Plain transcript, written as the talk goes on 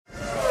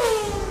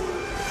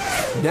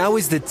Now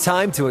is the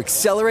time to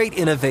accelerate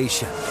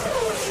innovation.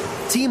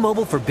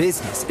 T-Mobile for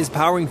Business is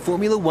powering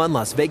Formula One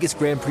Las Vegas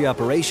Grand Prix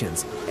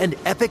operations and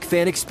epic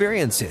fan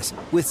experiences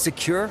with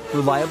secure,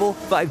 reliable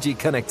 5G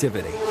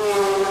connectivity.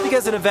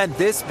 Because an event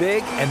this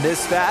big and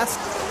this fast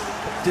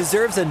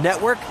deserves a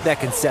network that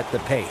can set the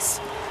pace.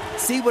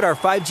 See what our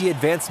 5G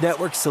advanced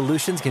network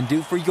solutions can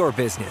do for your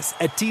business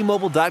at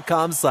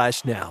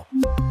T-Mobile.com/now.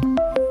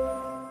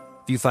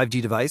 View 5G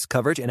device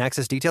coverage and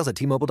access details at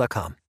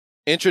T-Mobile.com.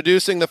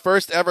 Introducing the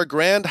first ever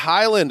Grand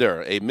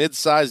Highlander, a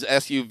mid-sized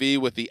SUV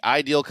with the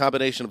ideal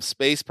combination of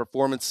space,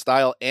 performance,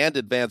 style, and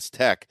advanced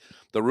tech.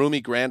 The roomy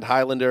Grand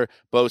Highlander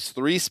boasts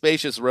 3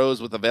 spacious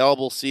rows with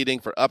available seating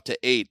for up to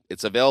 8.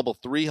 Its available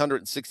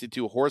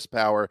 362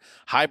 horsepower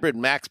hybrid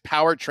max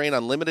powertrain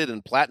unlimited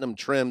and platinum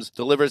trims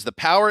delivers the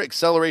power,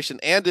 acceleration,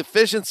 and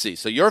efficiency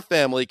so your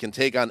family can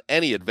take on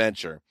any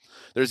adventure.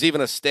 There's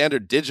even a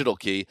standard digital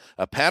key,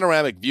 a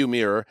panoramic view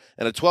mirror,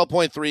 and a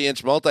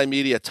 12.3-inch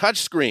multimedia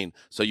touchscreen,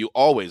 so you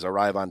always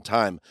arrive on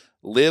time.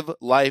 Live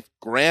life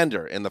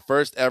grander in the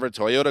first ever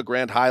Toyota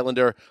Grand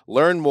Highlander.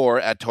 Learn more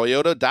at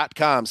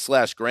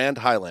toyota.com/Grand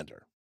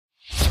Highlander.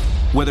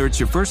 Whether it's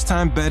your first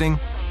time betting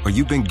or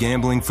you've been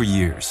gambling for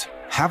years,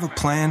 have a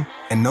plan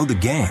and know the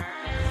game.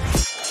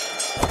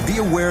 Be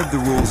aware of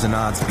the rules and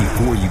odds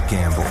before you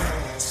gamble.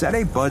 Set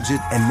a budget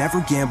and never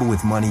gamble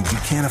with money you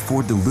can't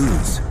afford to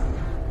lose.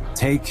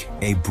 Take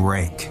a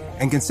break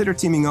and consider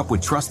teaming up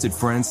with trusted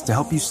friends to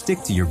help you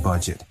stick to your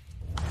budget.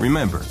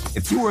 Remember,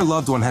 if you or a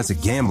loved one has a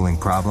gambling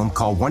problem,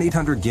 call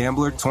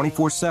 1-800-GAMBLER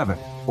 24/7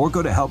 or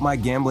go to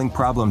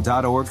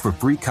helpmygamblingproblem.org for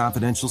free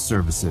confidential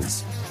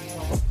services.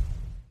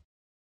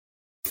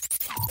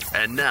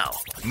 And now,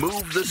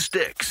 Move the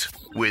Sticks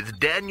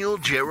with Daniel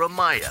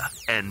Jeremiah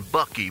and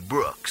Bucky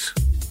Brooks.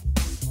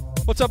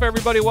 What's up,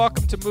 everybody?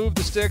 Welcome to Move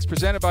the Sticks,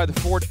 presented by the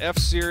Ford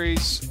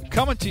F-Series.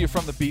 Coming to you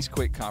from the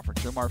Beastquake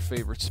Conference Room, our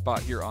favorite spot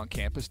here on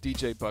campus.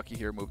 DJ Bucky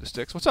here, Move the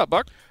Sticks. What's up,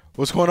 Buck?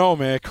 What's going on,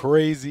 man?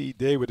 Crazy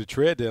day with the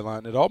trade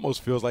deadline. It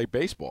almost feels like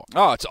baseball.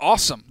 Oh, it's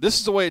awesome. This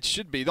is the way it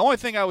should be. The only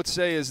thing I would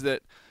say is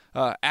that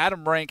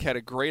Adam Rank had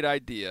a great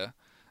idea.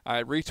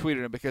 I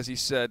retweeted him because he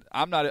said,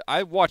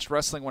 I watched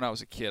wrestling when I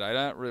was a kid. I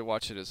didn't really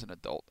watch it as an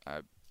adult.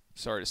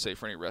 Sorry to say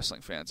for any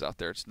wrestling fans out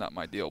there, it's not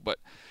my deal. But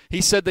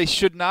he said they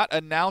should not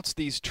announce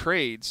these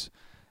trades.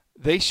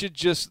 They should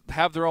just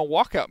have their own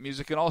walkout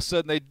music, and all of a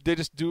sudden they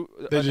just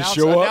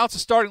announce a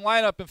starting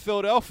lineup in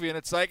Philadelphia, and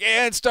it's like,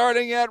 and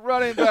starting at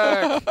running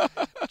back,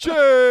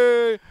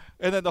 Jay.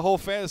 And then the whole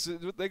fans,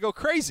 they go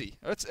crazy.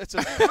 It's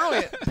a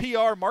brilliant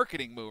PR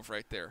marketing move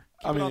right there.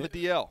 Keep it on the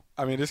DL.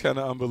 I mean, it's kind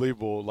of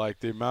unbelievable, like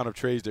the amount of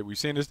trades that we've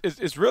seen.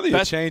 It's really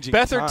a changing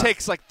Beathard time.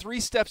 takes like 3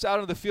 steps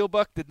out of the field,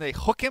 Buck. Then they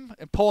hook him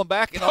and pull him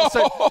back, and all of a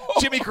sudden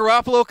Jimmy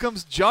Garoppolo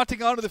comes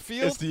jaunting onto the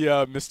field. It's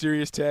the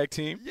mysterious tag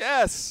team.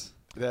 Yes.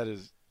 That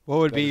is. What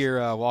would be your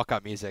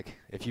walkout music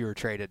if you were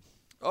traded?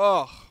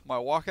 Oh, my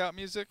walkout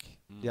music?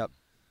 Yep.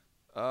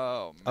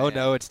 Oh, man. Oh,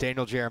 no, it's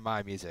Daniel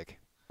Jeremiah music.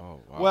 Oh,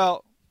 wow.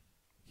 Well,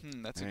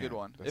 that's a good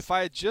one. If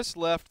I had just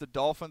left the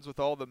Dolphins with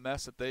all the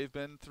mess that they've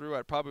been through,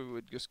 I probably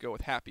would just go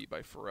with Happy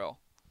by Pharrell.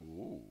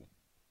 Ooh.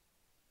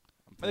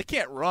 They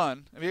can't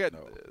run. I mean,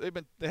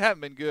 they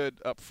haven't been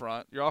good up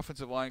front. Your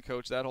offensive line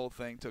coach, that whole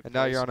thing took And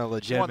place. now you're on a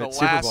legitimate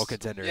Super Bowl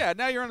contender. Yeah,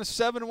 now you're on a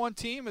 7-1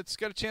 team. It's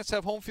got a chance to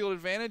have home field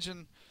advantage,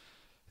 and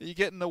you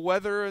get in the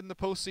weather in the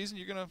postseason,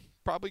 you're going to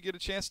probably get a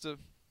chance to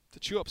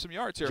chew up some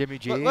yards here. Jimmy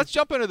G. Let's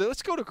jump into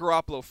let's go to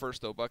Garoppolo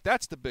first, though, Buck.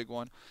 That's the big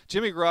one.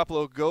 Jimmy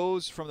Garoppolo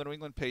goes from the New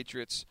England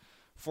Patriots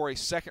for a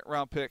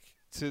second-round pick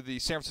to the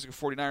San Francisco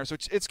 49ers,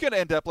 which it's going to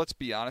end up, let's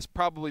be honest,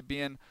 probably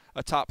being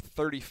a top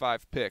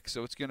 35 pick.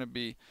 So it's going to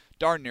be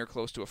darn near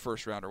close to a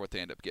first-rounder what they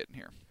end up getting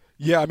here.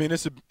 Yeah, I mean,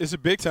 it's a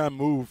big-time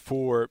move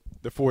for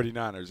the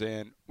 49ers.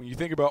 And when you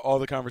think about all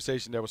the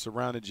conversation that was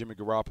surrounding Jimmy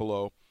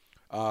Garoppolo,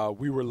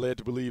 we were led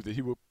to believe that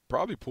he would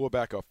probably pull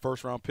back a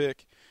first-round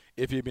pick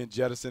if he had been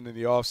jettisoned in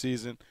the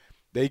offseason.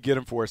 They get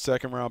him for a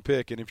second-round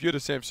pick. And if you're the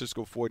San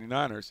Francisco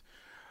 49ers,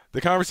 the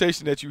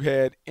conversation that you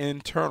had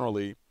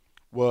internally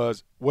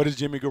was, what is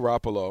Jimmy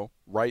Garoppolo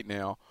right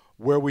now?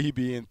 Where will he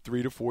be in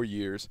 3 to 4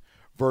 years?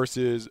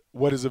 Versus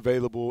what is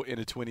available in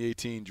the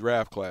 2018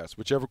 draft class.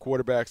 Whichever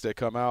quarterbacks that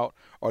come out,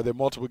 are there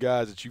multiple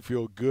guys that you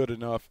feel good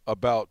enough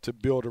about to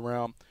build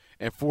around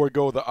and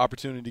forego the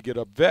opportunity to get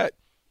a vet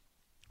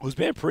who's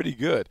been pretty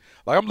good?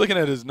 Like, I'm looking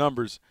at his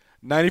numbers.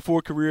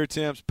 94 career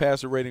attempts,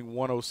 passer rating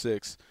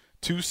 106.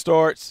 2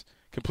 starts,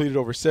 completed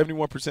over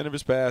 71% of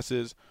his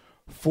passes,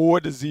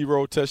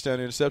 4-0 touchdown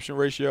interception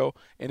ratio,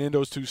 and in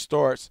those 2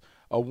 starts,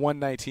 a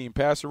 119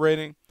 passer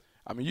rating.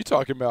 I mean, you're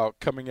talking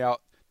about coming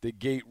out the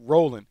gate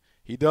rolling.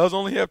 He does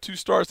only have 2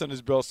 starts on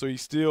his belt, so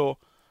he's still,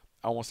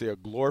 I won't say a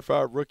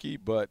glorified rookie,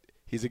 but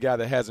he's a guy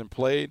that hasn't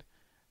played.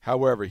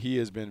 However, he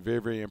has been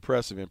very, very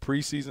impressive in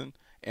preseason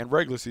and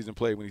regular season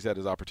play when he's had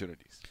his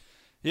opportunities.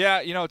 Yeah,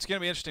 it's going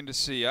to be interesting to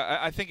see.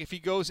 I think if he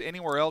goes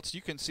anywhere else,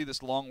 you can see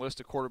this long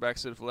list of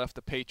quarterbacks that have left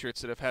the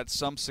Patriots that have had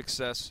some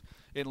success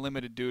in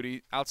limited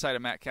duty. Outside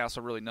of Matt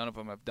Castle, really none of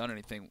them have done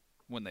anything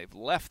when they've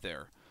left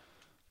there.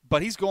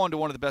 But he's going to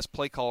one of the best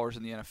play callers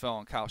in the NFL,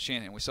 in Kyle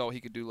Shanahan. We saw what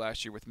he could do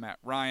last year with Matt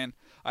Ryan.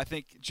 I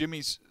think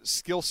Jimmy's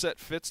skill set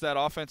fits that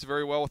offense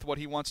very well with what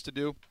he wants to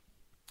do.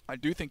 I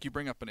do think you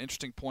bring up an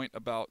interesting point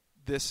about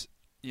this,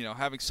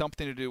 having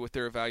something to do with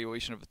their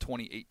evaluation of the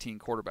 2018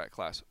 quarterback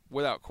class.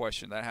 Without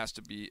question, that has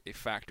to be a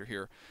factor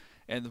here.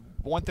 And the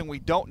one thing we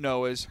don't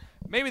know is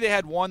maybe they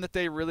had one that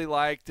they really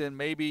liked, and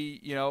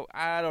maybe,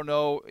 I don't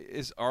know,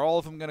 are all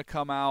of them going to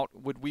come out?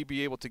 Would we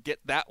be able to get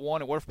that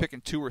one? And what if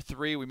picking 2 or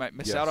 3, we might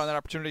miss out on that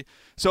opportunity?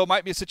 So it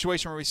might be a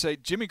situation where we say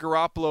Jimmy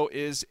Garoppolo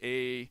is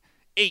a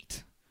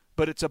 8,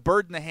 but it's a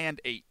bird in the hand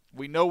 8.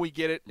 We know we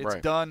get it. It's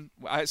done.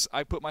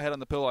 I put my head on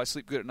the pillow. I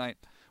sleep good at night.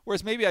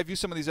 Whereas maybe I view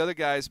some of these other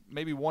guys,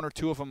 maybe 1 or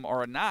 2 of them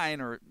are a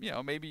 9, or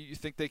maybe you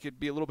think they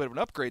could be a little bit of an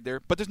upgrade there,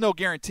 but there's no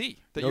guarantee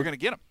that you're going to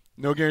get them.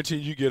 No guarantee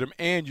you get him,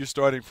 and you're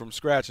starting from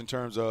scratch in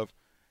terms of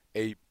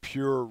a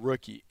pure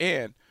rookie.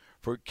 And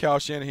for Kyle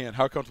Shanahan,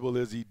 how comfortable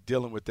is he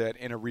dealing with that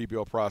in a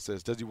rebuild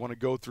process? Does he want to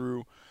go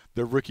through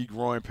the rookie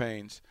growing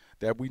pains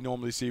that we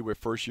normally see with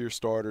first-year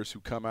starters who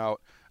come out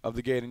of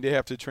the gate and they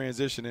have to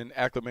transition and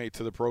acclimate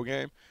to the pro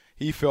game?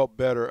 He felt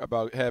better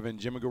about having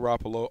Jimmy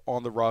Garoppolo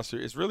on the roster.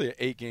 It's really an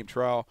 8-game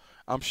trial.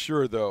 I'm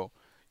sure, though,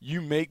 you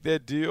make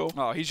that deal.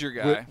 Oh, he's your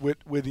guy.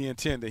 With the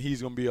intent that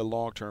he's going to be a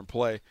long-term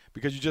play,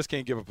 because you just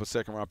can't give up a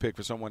second-round pick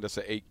for someone that's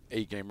an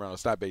 8-game run.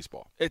 It's not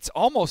baseball. It's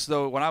almost,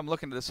 though, when I'm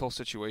looking at this whole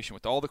situation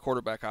with all the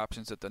quarterback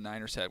options that the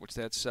Niners had, which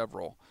they had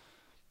several,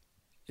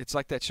 it's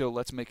like that show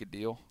Let's Make a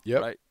Deal,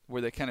 right,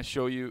 where they kind of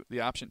show you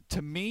the option.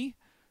 To me,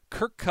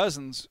 Kirk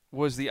Cousins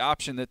was the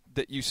option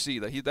that you see.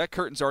 That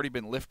curtain's already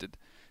been lifted.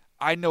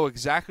 I know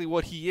exactly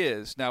what he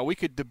is. Now, we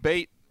could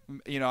debate,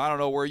 I don't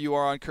know where you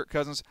are on Kirk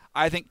Cousins.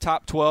 I think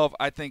top 12.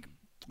 I think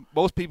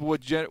most people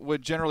would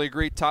generally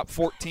agree top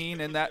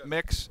 14 in that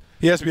mix.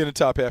 He has to be in the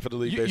top half of the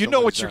league. You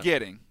know what you're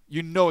getting.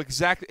 You know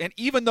exactly. And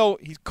even though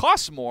he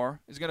costs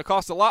more, he's going to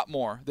cost a lot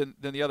more than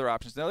the other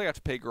options. Now they have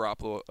to pay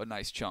Garoppolo a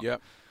nice chunk.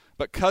 Yep.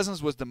 But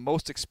Cousins was the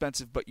most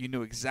expensive, but you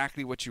knew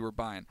exactly what you were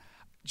buying.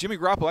 Jimmy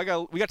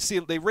Garoppolo, we got to see,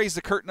 they raised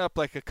the curtain up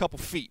like a couple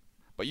feet.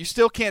 But you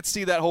still can't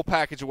see that whole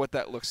package of what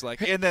that looks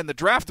like. And then the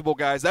draftable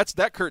guys,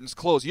 that curtain's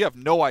closed. You have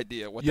no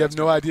idea what that's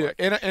going to look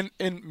like.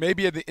 And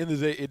maybe at the end of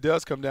the day, it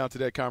does come down to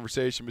that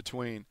conversation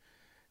between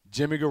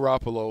Jimmy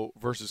Garoppolo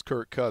versus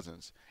Kirk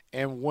Cousins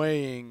and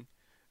weighing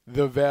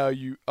the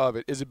value of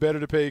it. Is it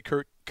better to pay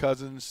Kirk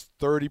Cousins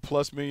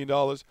 $30+ million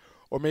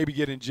or maybe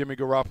getting Jimmy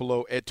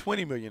Garoppolo at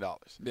 $20 million?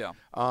 Yeah.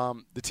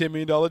 The $10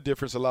 million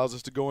difference allows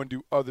us to go and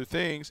do other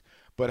things,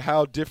 but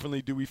how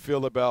differently do we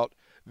feel about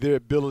their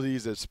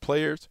abilities as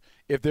players?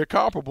 If they're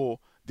comparable,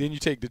 then you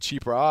take the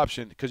cheaper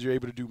option because you're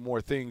able to do more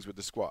things with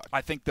the squad.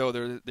 I think, though,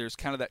 there's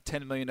kind of that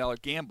 $10 million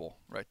gamble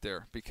right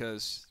there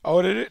because –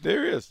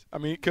 there is. I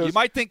mean, because you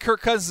might think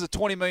Kirk Cousins is a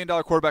 $20 million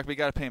quarterback, but you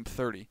got to pay him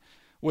 $30.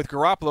 With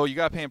Garoppolo, you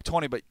got to pay him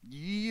 $20, but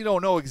you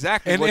don't know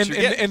exactly what you're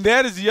getting. And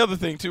that is the other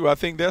thing, too. I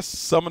think that's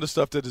some of the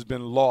stuff that has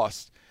been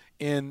lost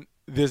in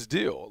this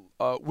deal.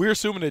 We're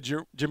assuming that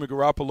Jimmy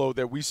Garoppolo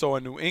that we saw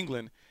in New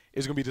England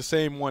is going to be the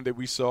same one that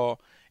we saw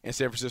in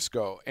San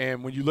Francisco.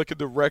 And when you look at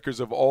the records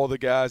of all the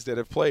guys that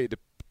have played, the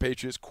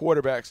Patriots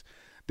quarterbacks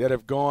that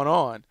have gone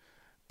on,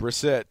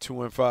 Brissett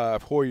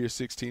 2-5, Hoyer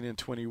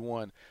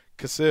 16-21,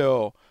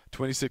 Cassell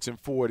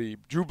 26-40,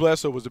 Drew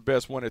Bledsoe was the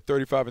best one at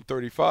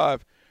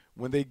 35-35.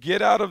 When they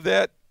get out of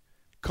that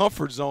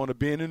comfort zone of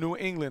being in New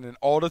England and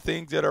all the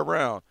things that are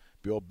around,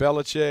 Bill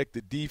Belichick,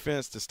 the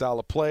defense, the style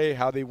of play,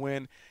 how they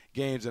win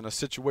games in a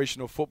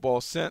situational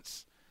football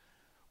sense,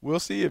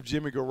 we'll see if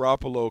Jimmy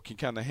Garoppolo can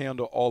kind of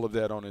handle all of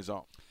that on his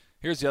own.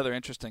 Here's the other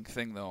interesting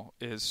thing, though,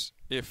 is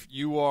if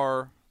you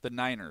are the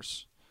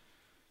Niners,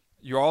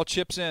 you're all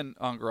chips in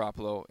on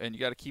Garoppolo, and you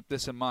got to keep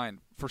this in mind.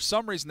 For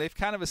some reason, they've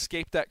kind of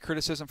escaped that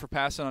criticism for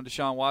passing on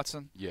Deshaun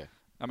Watson. Yeah.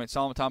 I mean,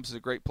 Solomon Thompson is a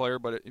great player,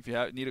 but if you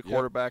need a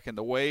quarterback and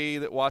the way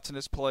that Watson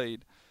has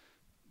played,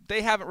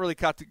 they haven't really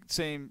caught the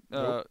same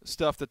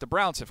stuff that the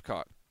Browns have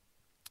caught.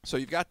 So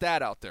you've got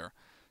that out there.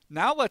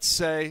 Now let's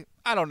say,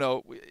 I don't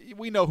know,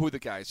 we know who the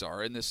guys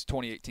are in this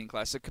 2018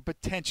 class that could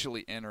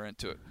potentially enter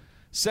into it.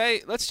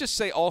 Let's just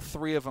say all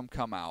 3 of them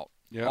come out.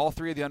 Yep. All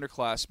 3 of the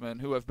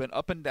underclassmen who have been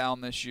up and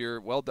down this year,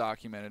 well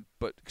documented,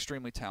 but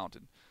extremely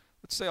talented.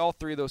 Let's say all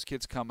 3 of those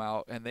kids come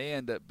out and they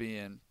end up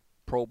being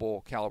Pro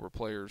Bowl caliber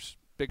players,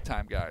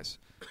 big-time guys.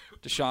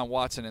 Deshaun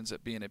Watson ends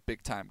up being a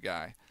big-time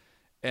guy.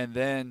 And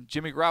then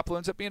Jimmy Garoppolo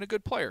ends up being a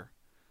good player.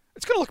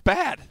 It's going to look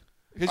bad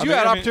because you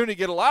had an opportunity to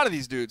get a lot of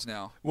these dudes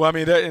now. Well, I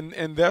mean,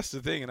 and that's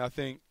the thing. And I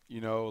think,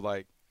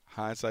 like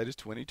hindsight is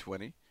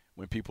 20/20.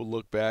 When people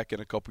look back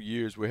in a couple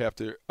years, we have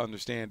to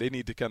understand they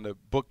need to kind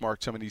of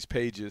bookmark some of these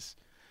pages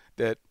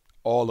that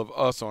all of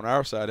us on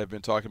our side have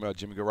been talking about.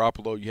 Jimmy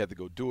Garoppolo, you had to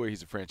go do it.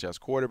 He's a franchise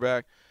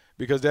quarterback.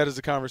 Because that is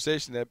a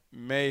conversation that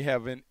may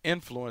have an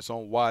influence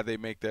on why they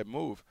make that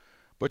move.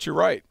 But you're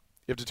right.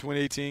 If the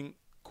 2018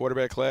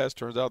 quarterback class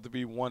turns out to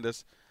be one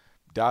that's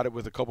dotted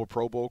with a couple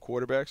Pro Bowl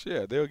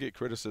quarterbacks, they'll get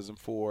criticism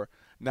for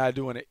not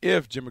doing it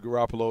if Jimmy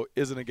Garoppolo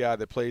isn't a guy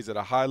that plays at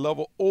a high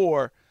level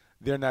or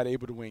they're not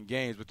able to win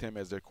games with him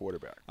as their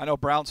quarterback. I know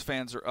Browns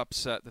fans are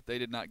upset that they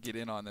did not get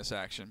in on this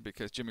action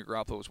because Jimmy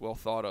Garoppolo was well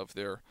thought of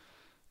there.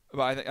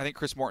 But I think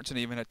Chris Mortensen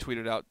even had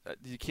tweeted out,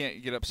 you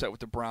can't get upset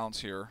with the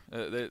Browns here.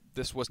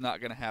 This was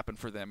not going to happen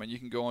for them. And you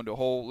can go into a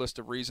whole list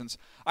of reasons.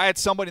 I had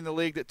somebody in the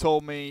league that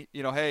told me,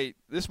 hey,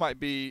 this might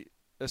be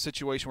a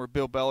situation where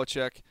Bill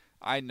Belichick,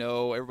 I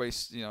know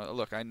everybody's,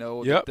 look, I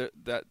know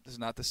that is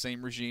not the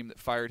same regime that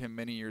fired him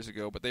many years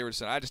ago, but they were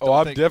saying, I just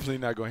don't think. I'm definitely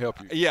not going to help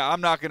you. Yeah,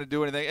 I'm not going to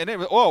do anything. And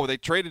they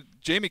traded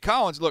Jamie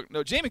Collins. Look,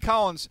 no, Jamie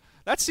Collins,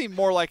 that seemed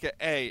more like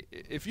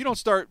if you don't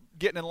start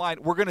getting in line,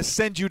 we're going to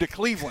send you to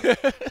Cleveland.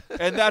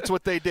 And that's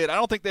what they did. I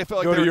don't think they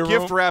felt like they were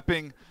gift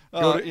wrapping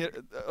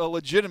a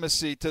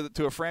legitimacy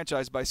to a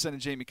franchise by sending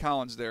Jamie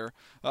Collins there,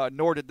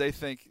 nor did they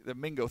think the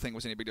Mingo thing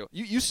was any big deal.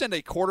 You send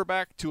a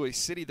quarterback to a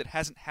city that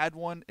hasn't had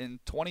one in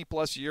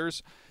 20-plus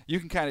years, you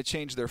can kind of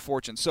change their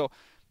fortune. So,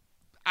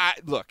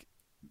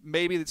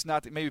 maybe it's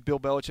not – maybe Bill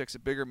Belichick's a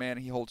bigger man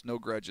and he holds no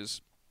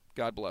grudges.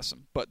 God bless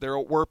him. But there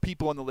were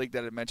people in the league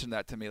that had mentioned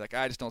that to me. Like,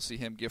 I just don't see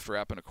him gift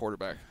wrapping a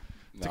quarterback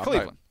to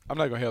Cleveland. I'm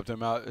not going to help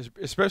them out,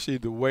 especially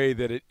the way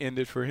that it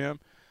ended for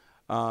him.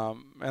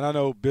 And I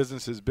know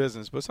business is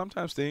business, but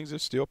sometimes things are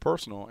still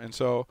personal. And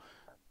so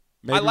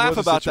maybe I laugh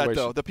about that,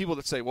 though. The people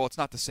that say, well, it's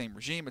not the same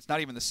regime. It's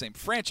not even the same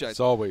franchise. It's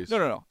always.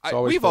 No.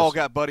 We've all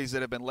got buddies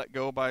that have been let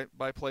go by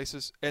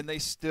places, and they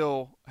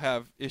still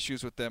have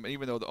issues with them.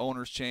 Even though the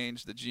owners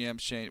change, the GMs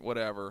change,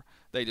 whatever,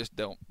 they just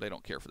don't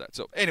care for that.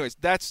 So anyways,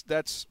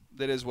 that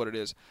is what it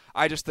is.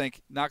 I just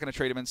think not going to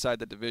trade him inside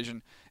the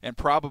division, and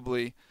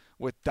probably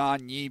with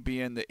Don Yee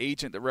being the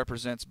agent that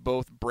represents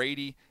both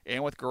Brady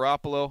and with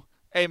Garoppolo.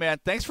 Hey, man,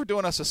 thanks for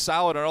doing us a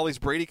solid on all these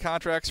Brady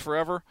contracts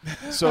forever.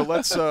 So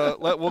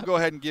we'll go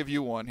ahead and give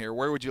you one here.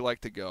 Where would you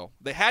like to go?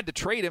 They had to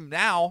trade him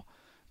now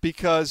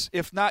because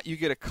if not, you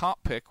get a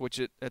comp pick,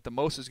 which at the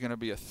most is going to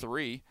be a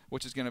 3,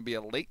 which is going to be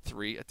a late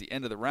 3 at the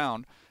end of the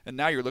round. And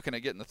now you're looking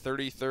at getting the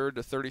 33rd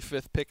to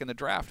 35th pick in the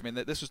draft. I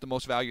mean, this is the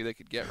most value they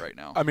could get right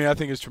now. I mean, I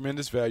think it's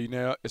tremendous value.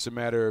 Now it's a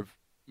matter of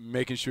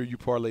making sure you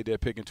parlay that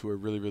pick into a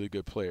really, really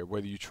good player,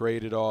 whether you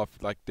trade it off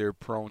like they're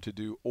prone to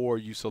do or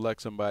you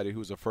select somebody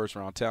who's a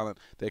first-round talent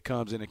that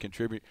comes in and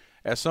contribute.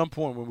 At some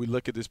point when we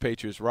look at this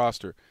Patriots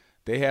roster,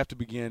 they have to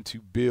begin to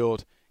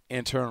build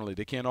internally.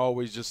 They can't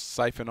always just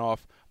siphon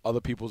off other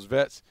people's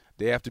vets.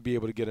 They have to be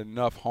able to get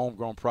enough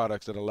homegrown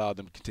products that allow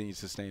them to continue to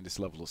sustain this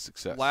level of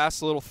success.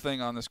 Last little thing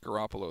on this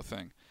Garoppolo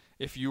thing.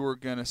 If you were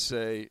going to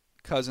say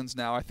Cousins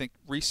now, I think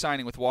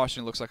re-signing with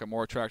Washington looks like a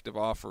more attractive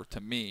offer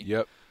to me.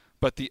 Yep.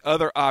 But the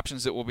other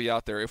options that will be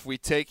out there, if we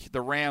take the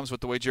Rams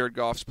with the way Jared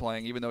Goff's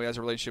playing, even though he has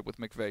a relationship with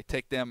McVay,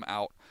 take them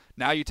out.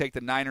 Now you take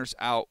the Niners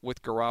out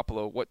with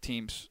Garoppolo. What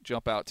teams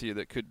jump out to you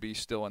that could be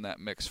still in that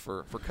mix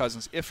for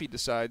Cousins if he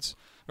decides,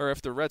 or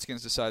if the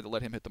Redskins decide to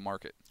let him hit the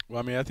market? Well,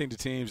 I mean, I think the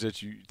teams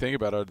that you think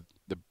about are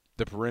the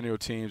perennial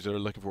teams that are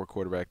looking for a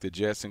quarterback. The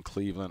Jets and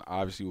Cleveland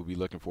obviously will be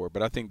looking for it.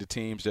 But I think the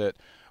teams that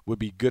would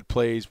be good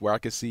plays where I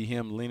could see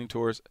him leaning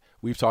towards,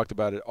 we've talked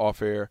about it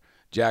off air,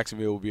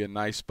 Jacksonville will be a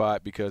nice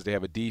spot because they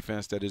have a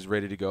defense that is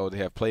ready to go. They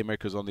have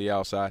playmakers on the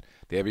outside.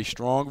 They have a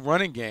strong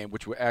running game,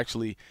 which will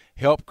actually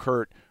help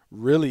Kurt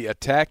really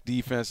attack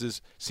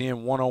defenses,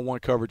 seeing one-on-one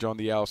coverage on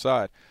the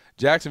outside.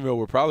 Jacksonville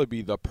would probably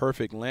be the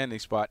perfect landing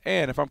spot.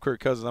 And if I'm Kirk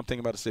Cousins, I'm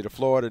thinking about the state of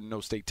Florida, no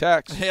state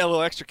tax. Yeah, a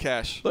little extra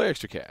cash. A little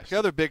extra cash. The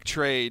other big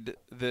trade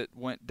that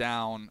went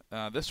down,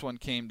 this one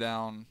came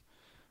down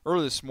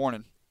early this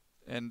morning,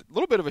 and a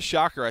little bit of a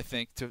shocker, I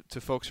think, to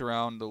folks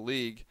around the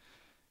league.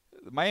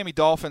 The Miami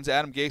Dolphins,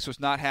 Adam Gase was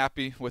not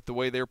happy with the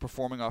way they were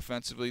performing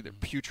offensively. They're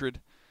putrid,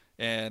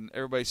 and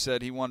everybody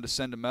said he wanted to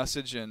send a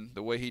message, and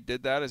the way he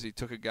did that is he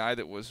took a guy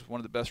that was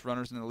one of the best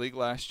runners in the league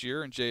last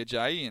year, and Jay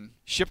Ajayi, and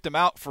shipped him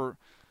out for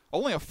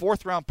only a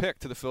 4th-round pick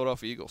to the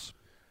Philadelphia Eagles.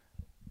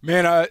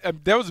 Man,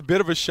 that was a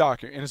bit of a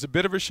shocker, and it's a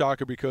bit of a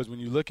shocker because when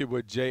you look at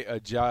what Jay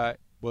Ajayi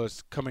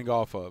was coming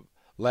off of,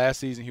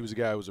 last season he was a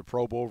guy who was a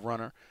Pro Bowl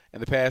runner. In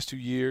the past 2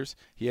 years,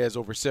 he has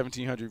over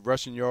 1,700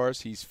 rushing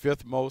yards. He's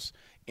 5th most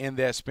in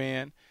that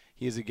span.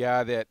 He is a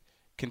guy that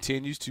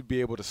continues to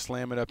be able to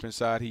slam it up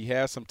inside. He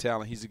has some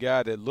talent. He's a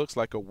guy that looks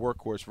like a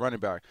workhorse running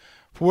back.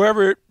 For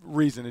whatever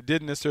reason, it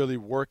didn't necessarily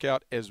work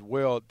out as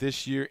well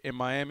this year in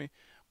Miami,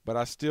 but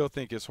I still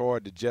think it's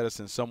hard to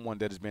jettison someone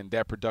that has been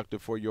that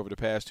productive for you over the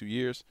past 2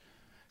 years.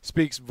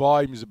 Speaks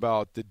volumes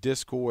about the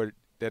discord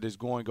that is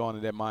going on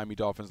in that Miami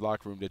Dolphins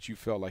locker room that you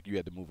felt like you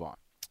had to move on.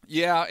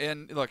 Yeah,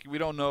 and look, we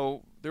don't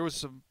know. There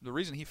was the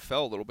reason he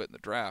fell a little bit in the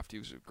draft. He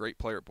was a great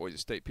player at Boise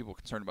State. People were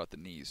concerned about the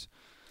knees.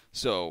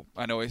 So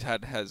I know he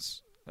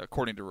has,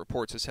 according to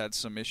reports, has had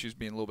some issues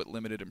being a little bit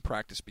limited in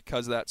practice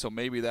because of that. So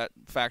maybe that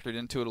factored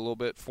into it a little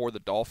bit for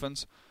the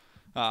Dolphins.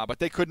 But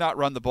they could not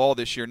run the ball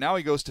this year. Now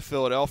he goes to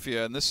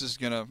Philadelphia, and this is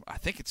going to, I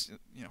think it's,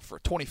 for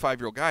a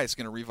 25-year-old guy, it's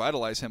going to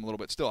revitalize him a little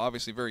bit. Still,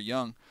 obviously very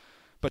young.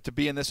 But to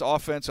be in this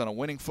offense on a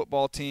winning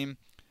football team,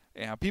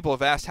 people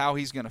have asked how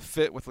he's going to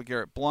fit with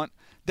LeGarrette Blount.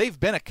 They've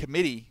been a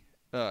committee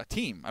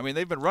team. I mean,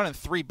 they've been running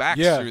 3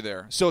 backs through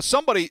there. So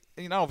somebody,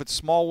 if it's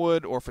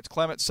Smallwood or if it's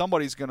Clement,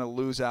 somebody's going to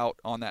lose out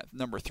on that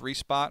number 3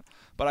 spot.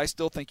 But I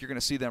still think you're going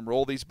to see them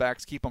roll these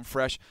backs, keep them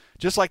fresh,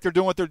 just like they're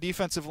doing with their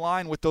defensive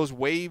line with those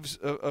waves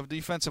of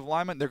defensive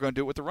linemen. They're going to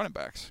do it with the running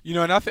backs.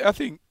 And I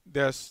think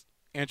that's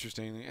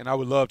interesting, and I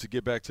would love to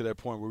get back to that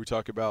point where we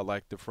talk about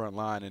like the front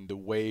line and the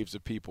waves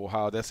of people,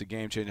 how that's a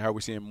game changer, how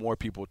we're seeing more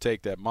people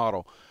take that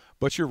model.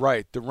 But you're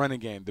right, the running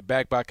game, the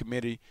back by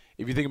committee.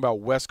 If you think about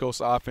West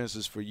Coast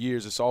offenses for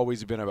years, it's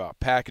always been about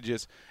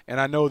packages. And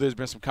I know there's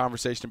been some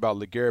conversation about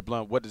LeGarrette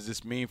Blount. What does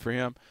this mean for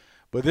him?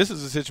 But this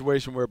is a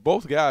situation where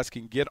both guys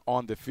can get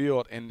on the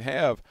field and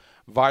have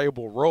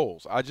viable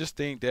roles. I just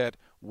think that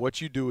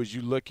what you do is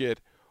you look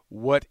at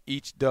what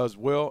each does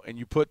well, and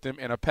you put them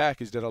in a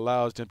package that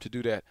allows them to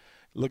do that.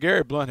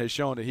 LeGarrette Blount has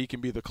shown that he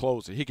can be the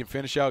closer. He can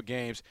finish out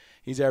games.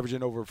 He's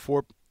averaging over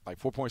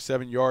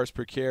 4.7 yards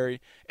per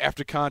carry.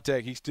 After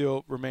contact, he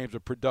still remains a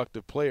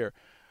productive player.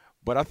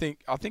 But I think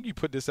you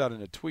put this out in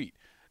a tweet.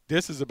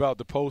 This is about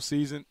the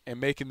postseason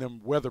and making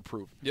them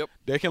weatherproof. Yep.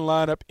 They can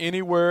line up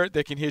anywhere.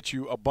 They can hit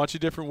you a bunch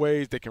of different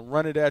ways. They can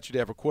run it at you. They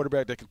have a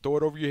quarterback that can throw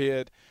it over your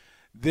head.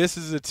 This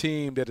is a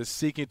team that is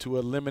seeking to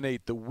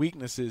eliminate the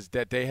weaknesses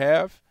that they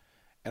have,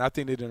 and I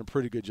think they've done a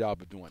pretty good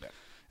job of doing that.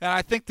 And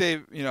I think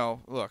they've,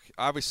 look,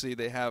 obviously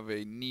they have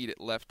a need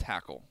at left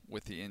tackle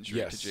with the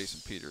injury to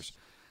Jason Peters.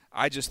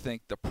 I just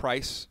think the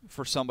price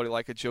for somebody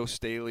like a Joe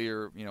Staley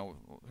or,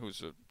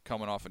 who's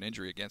coming off an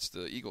injury against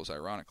the Eagles,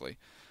 ironically.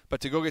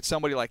 But to go get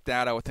somebody like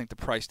that, I would think the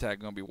price tag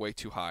is going to be way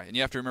too high. And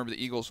you have to remember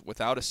the Eagles,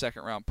 without a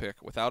second-round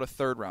pick, without a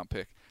third-round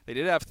pick, they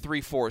did have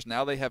 3 4s.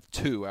 Now they have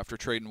 2 after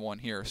trading 1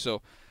 here.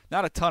 So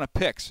not a ton of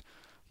picks.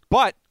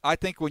 But I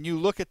think when you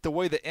look at the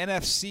way the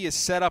NFC is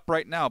set up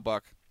right now,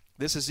 Buck,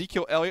 this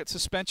Ezekiel Elliott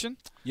suspension,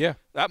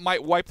 that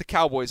might wipe the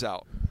Cowboys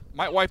out.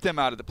 Might wipe them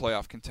out of the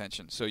playoff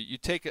contention. So you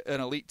take an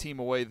elite team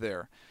away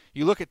there.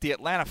 You look at the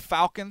Atlanta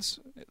Falcons,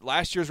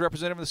 last year's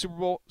representative in the Super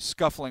Bowl,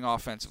 scuffling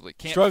offensively.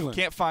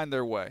 Can't find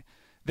their way.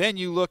 Then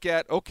you look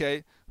at,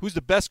 okay, who's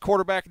the best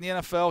quarterback in the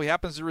NFL? He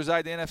happens to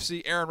reside in the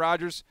NFC. Aaron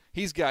Rodgers,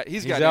 he's got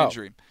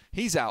injury.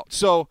 He's out.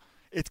 So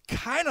it's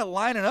kind of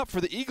lining up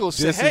for the Eagles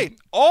to say, hey,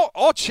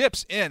 all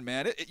chips in,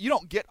 man. You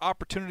don't get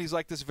opportunities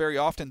like this very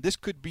often. This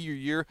could be your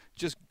year.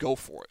 Just go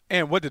for it.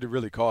 And what did it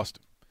really cost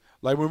them?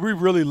 Like when we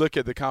really look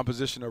at the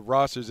composition of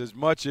rosters, as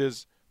much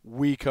as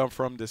we come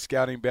from the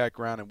scouting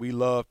background and we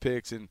love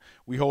picks and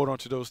we hold on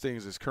to those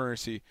things as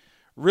currency,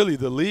 really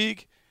the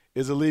league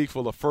is a league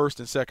full of first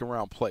and second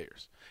round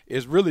players.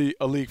 It's really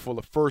a league full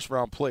of first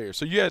round players.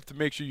 So you have to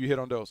make sure you hit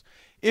on those.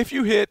 If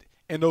you hit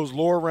in those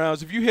lower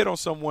rounds, if you hit on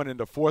someone in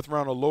the 4th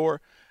round or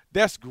lower,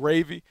 that's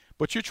gravy,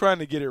 but you're trying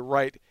to get it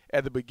right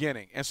at the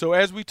beginning. And so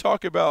as we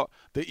talk about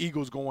the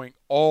Eagles going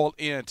all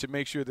in to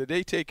make sure that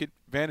they take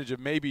advantage of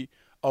maybe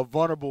a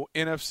vulnerable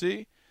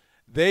NFC,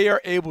 they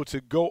are able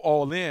to go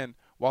all in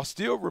while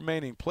still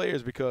remaining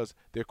players because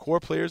their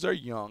core players are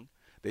young.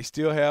 They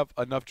still have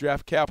enough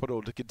draft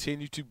capital to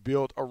continue to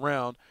build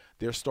around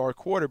their star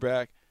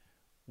quarterback.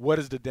 What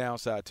is the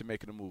downside to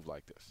making a move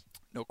like this?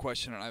 No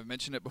question, and I've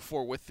mentioned it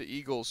before with the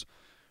Eagles.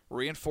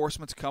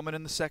 Reinforcements coming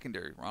in the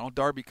secondary. Ronald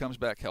Darby comes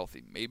back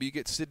healthy. Maybe you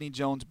get Sidney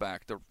Jones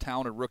back, the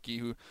talented rookie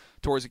who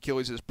tore his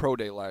Achilles at his pro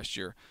day last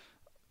year.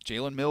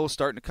 Jalen Mills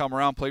starting to come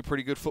around, play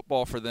pretty good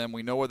football for them.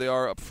 We know where they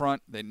are up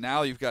front.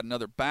 Now you've got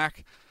another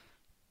back.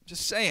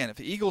 Just saying, if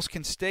the Eagles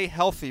can stay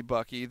healthy,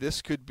 Bucky,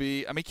 this could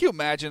be – I mean, can you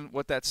imagine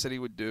what that city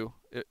would do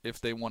if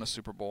they won a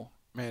Super Bowl?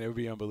 Man, it would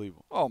be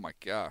unbelievable. Oh, my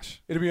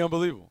gosh. It would be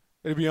unbelievable.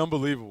 I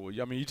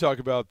mean, you talk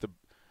about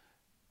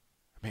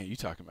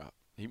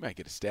he might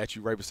get a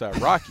statue right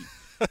beside Rocky.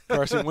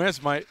 Carson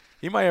Wentz might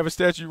have a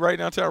statue right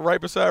downtown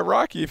right beside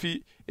Rocky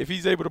if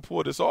he's able to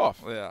pull this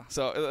off. Yeah.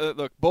 So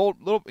look,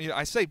 bold little.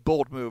 I say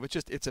bold move.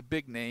 It's a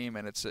big name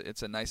and it's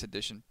a nice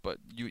addition. But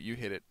you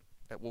hit it.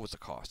 What was the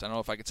cost? I don't know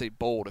if I could say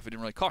bold if it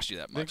didn't really cost you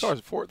that much. It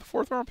cost the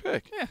 4th round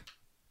pick. Yeah.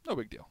 No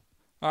big deal.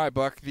 All right,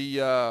 Buck.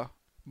 The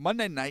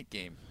Monday night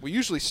game. We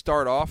usually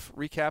start off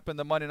recapping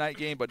the Monday night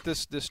game, but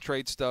this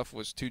trade stuff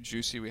was too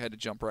juicy. We had to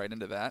jump right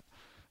into that.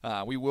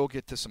 We will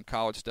get to some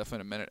college stuff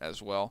in a minute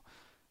as well.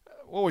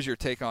 What was your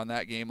take on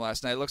that game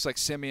last night? It looks like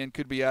Simeon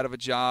could be out of a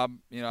job.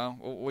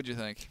 What'd you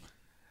think?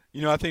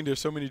 I think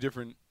there's so many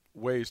different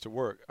ways to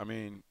work. I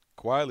mean,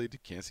 quietly, the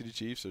Kansas City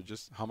Chiefs are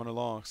just humming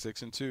along,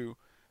 6-2,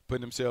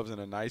 putting themselves in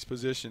a nice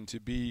position to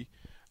be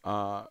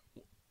 1-2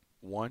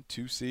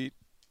 seed,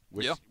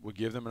 which will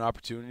give them an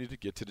opportunity to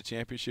get to the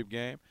championship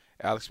game.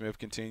 Alex Smith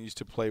continues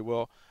to play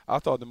well. I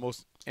thought the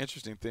most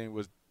interesting thing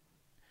was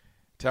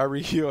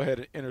Tyreek Hill had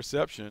an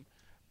interception.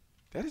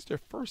 That is their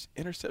first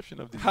interception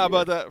of the year. How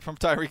about that from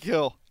Tyreek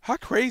Hill? How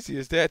crazy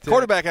is that?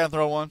 Quarterback hadn't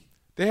thrown one.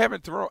 They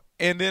haven't thrown.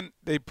 And then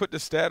they put the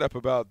stat up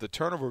about the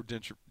turnover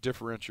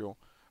differential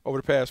over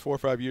the past 4 or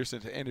 5 years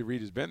since Andy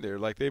Reid has been there.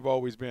 Like, they've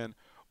always been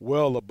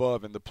well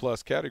above in the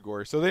plus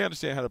category. So they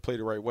understand how to play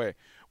the right way.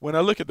 When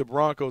I look at the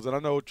Broncos, and I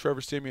know Trevor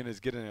Siemian is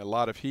getting a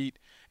lot of heat,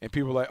 and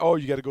people are like, oh,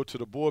 you got to go to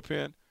the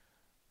bullpen.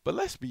 But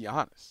let's be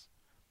honest.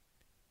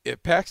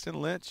 If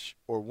Paxton Lynch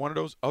or one of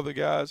those other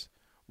guys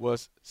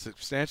was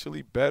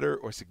substantially better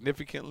or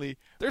significantly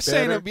They're better.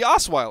 saying it would be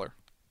Osweiler.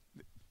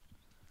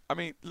 I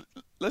mean,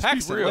 let's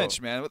Paxton be real.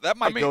 Lynch, man. That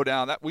might go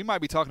down. That we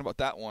might be talking about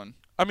that one.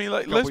 I mean,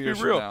 like, a let's couple be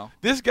years real. from now.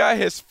 This guy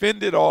has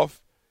fended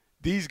off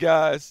these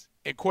guys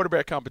in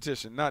quarterback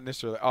competition, not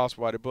necessarily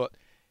Osweiler, but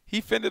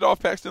he fended off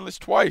Paxton Lynch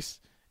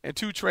twice in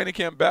 2 training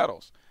camp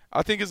battles.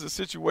 I think it's a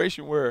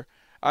situation where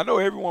I know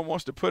everyone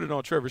wants to put it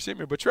on Trevor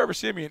Siemian, but Trevor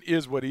Siemian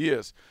is what he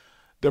is.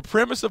 The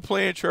premise of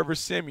playing Trevor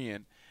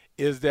Siemian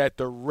is that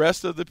the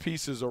rest of the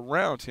pieces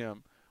around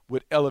him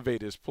would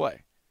elevate his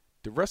play.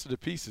 The rest of the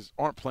pieces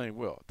aren't playing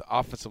well. The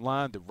offensive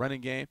line, the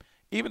running game,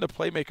 even the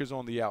playmakers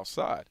on the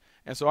outside.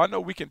 And so I know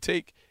we can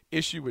take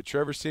issue with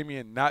Trevor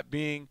Siemian not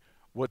being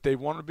what they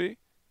want to be,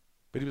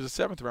 but he was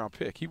a 7th-round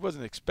pick. He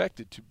wasn't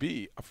expected to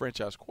be a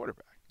franchise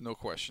quarterback. No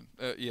question.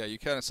 Yeah, you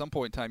kind of at some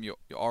point in time you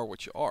are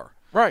what you are.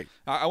 Right.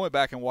 I went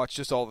back and watched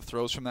just all the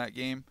throws from that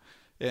game,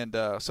 and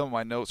some of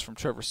my notes from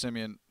Trevor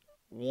Siemian.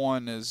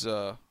 One is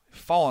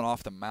falling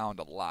off the mound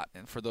a lot,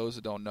 and for those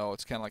that don't know,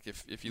 it's kind of like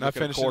if you look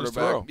at a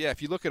quarterback. Yeah,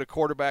 if you look at a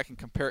quarterback and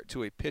compare it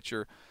to a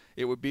pitcher,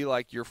 it would be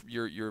like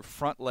your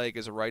front leg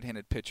as a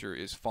right-handed pitcher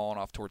is falling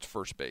off towards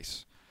first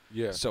base.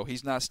 Yeah. So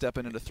he's not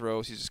stepping into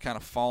throws; he's just kind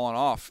of falling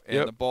off,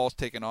 and the ball's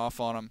taking off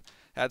on him.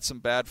 Had some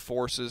bad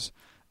forces.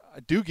 I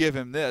do give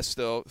him this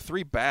though: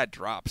 3 bad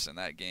drops in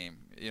that game.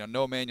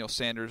 No Emmanuel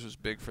Sanders was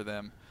big for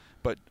them.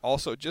 But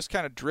also just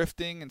kind of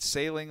drifting and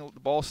sailing, the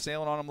ball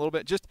sailing on him a little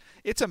bit.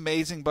 It's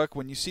amazing, Buck,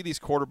 when you see these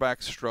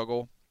quarterbacks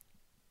struggle,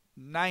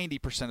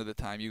 90% of the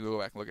time you go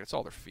back and look at it, it's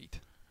all their feet.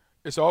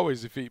 It's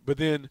always the feet. But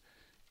then,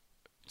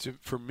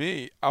 for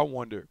me, I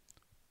wonder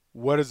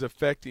what is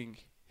affecting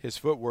his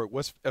footwork,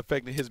 what's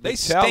affecting his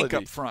mentality. They stink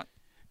up front.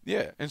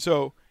 Yeah, and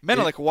so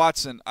Menelik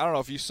Watson, I don't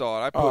know if you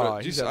saw it.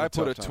 I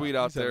put a tweet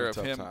out there of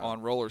him time.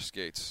 on roller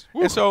skates.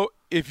 And so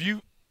if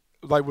you –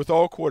 like with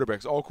all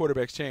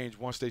quarterbacks change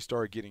once they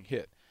start getting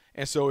hit.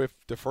 And so if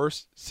the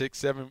first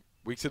 6-7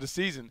 weeks of the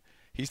season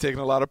he's taking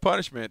a lot of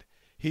punishment,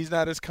 he's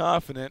not as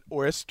confident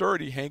or as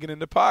sturdy hanging in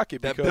the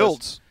pocket because that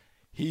builds.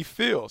 He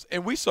feels.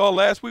 And we saw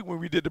last week when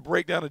we did the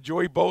breakdown of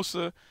Joey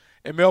Bosa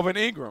and Melvin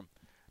Ingram,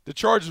 the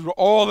Chargers were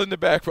all in the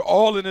back, were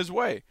all in his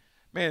way.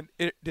 Man,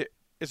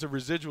 it's a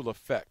residual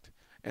effect.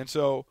 And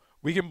so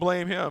we can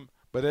blame him,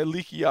 but that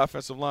leaky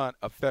offensive line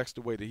affects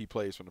the way that he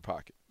plays from the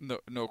pocket.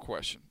 No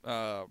question.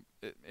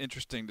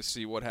 Interesting to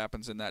see what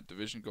happens in that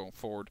division going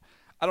forward.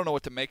 I don't know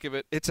what to make of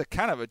it. It's a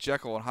kind of a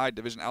Jekyll and Hyde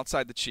division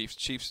outside the Chiefs.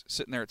 Chiefs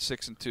sitting there at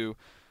 6-2.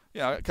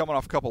 Coming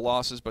off a couple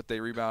losses, but they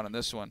rebound in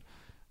this one.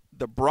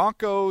 The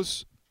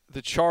Broncos,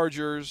 the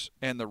Chargers,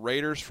 and the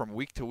Raiders from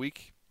week to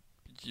week,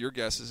 your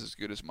guess is as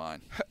good as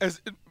mine.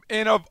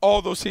 And of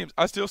all those teams,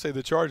 I still say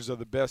the Chargers are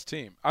the best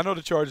team. I know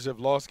the Chargers have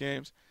lost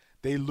games.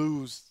 They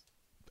lose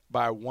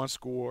by 1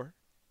 score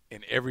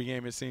in every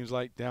game, it seems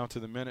like, down to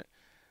the minute.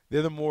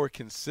 They're the more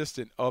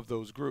consistent of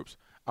those groups.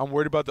 I'm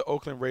worried about the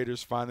Oakland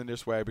Raiders finding their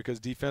swag because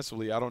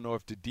defensively, I don't know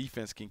if the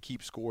defense can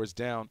keep scores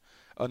down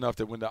enough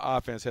that when the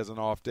offense has an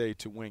off day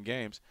to win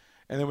games.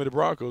 And then with the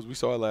Broncos, we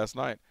saw it last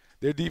night.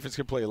 Their defense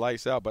can play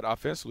lights out, but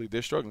offensively,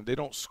 they're struggling. They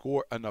don't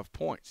score enough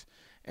points.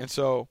 And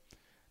so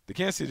the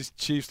Kansas City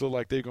Chiefs look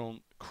like they're going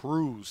to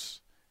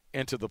cruise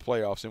into the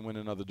playoffs and win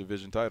another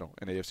division title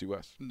in the AFC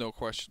West. No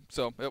question.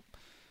 So,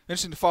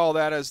 interesting to follow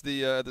that as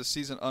the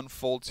season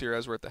unfolds here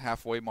as we're at the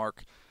halfway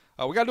mark.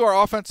 We got to do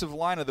our offensive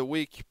line of the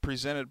week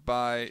presented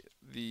by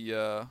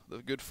the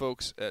good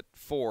folks at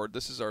Ford.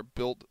 This is our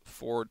Built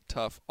Ford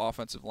Tough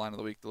offensive line of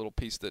the week, the little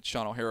piece that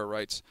Sean O'Hara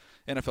writes,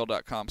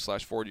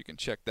 NFL.com/Ford. You can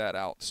check that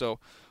out. So,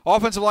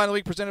 offensive line of the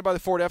week presented by the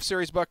Ford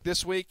F-Series, Buck,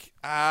 this week.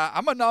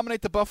 I'm going to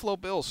nominate the Buffalo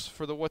Bills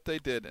for what they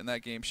did in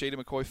that game. Shady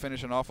McCoy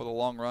finishing off with a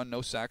long run,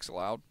 no sacks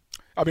allowed.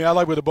 I mean, I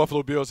like what the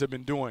Buffalo Bills have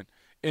been doing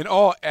in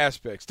all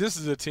aspects. This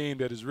is a team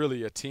that is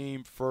really a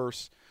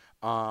team-first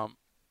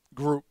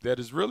group that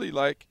is really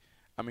like,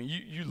 I mean,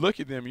 you look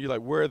at them and you're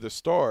like, where are the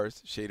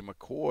stars? Shady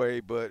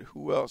McCoy, but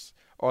who else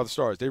are the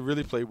stars? They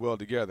really play well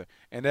together.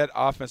 And that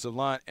offensive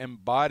line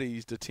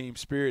embodies the team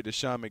spirit that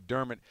Sean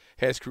McDermott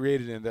has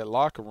created in that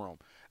locker room.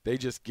 They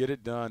just get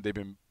it done. They've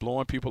been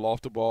blowing people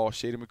off the ball.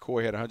 Shady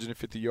McCoy had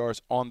 150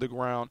 yards on the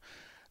ground.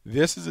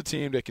 This is a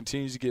team that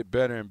continues to get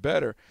better and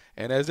better.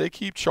 And as they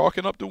keep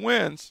chalking up the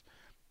wins,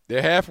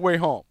 they're halfway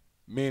home,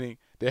 meaning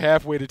they're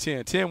halfway to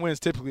 10. 10 wins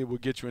typically will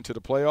get you into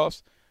the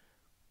playoffs.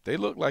 They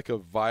look like a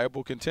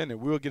viable contender.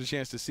 We'll get a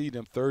chance to see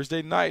them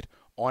Thursday night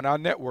on our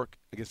network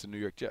against the New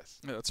York Jets.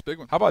 Yeah, that's a big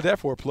one. How about that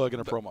for a plug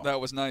and a promo? That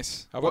was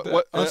nice. How about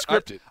that?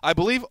 Unscripted. I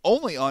believe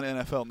only on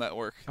NFL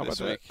Network How this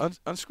about week. that?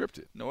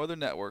 Unscripted. No other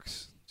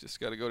networks. Just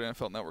got to go to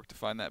NFL Network to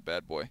find that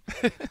bad boy.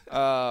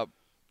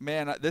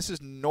 Man, this is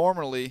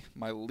normally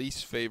my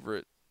least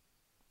favorite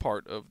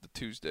part of the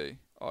Tuesday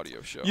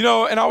audio show.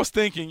 And I was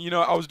thinking,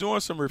 I was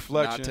doing some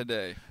reflection. Not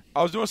today.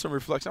 I was doing some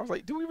reflection. I was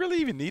like, do we really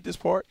even need this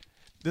part?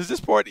 Does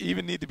this part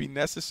even need to be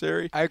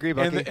necessary? I agree,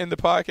 Bucky. In the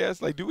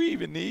podcast? Like, do we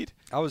even need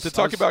to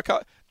talk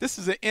about this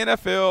is an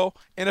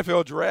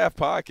NFL draft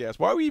podcast.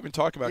 Why are we even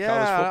talking about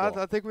college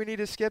football? I think we need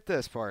to skip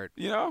this part.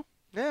 Yeah.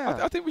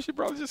 I I think we should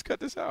probably just cut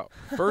this out.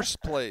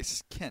 First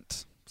place,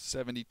 Kent.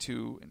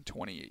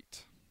 72-28.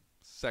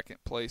 Second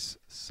place,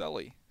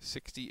 Sully,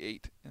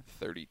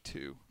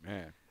 68-32.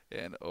 Man.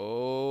 And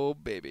oh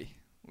baby,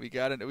 we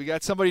got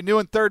somebody new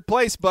in third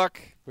place, Buck.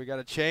 We got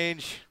to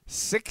change.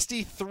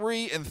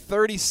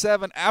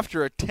 63-37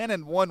 after a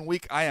 10-1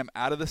 week. I am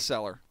out of the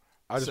cellar.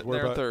 I just Sitting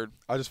there in third.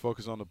 I just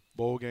focus on the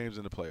bowl games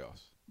and the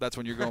playoffs. That's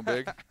when you're going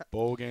big.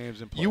 Bowl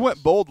games and playoffs. You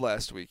went bold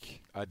last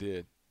week. I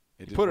did.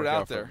 You put it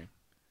out there.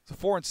 It's a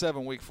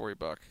 4-7 week for you,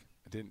 Buck.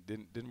 It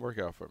didn't work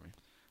out for me.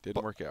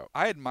 Didn't work out.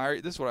 I admire.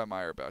 This is what I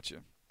admire about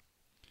you.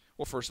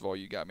 Well, first of all,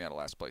 you got me out of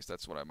last place.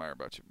 That's what I admire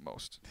about you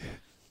most.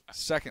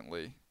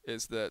 Secondly,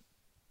 is that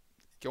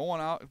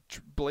going out,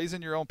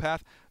 blazing your own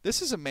path.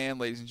 This is a man,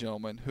 ladies and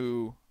gentlemen,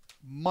 who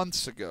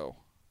months ago,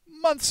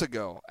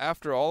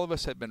 after all of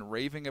us had been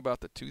raving about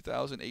the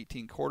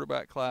 2018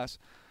 quarterback class,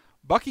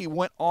 Bucky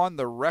went on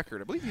the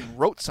record. I believe he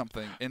wrote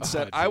something and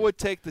said, I would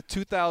take the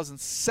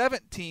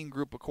 2017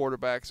 group of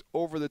quarterbacks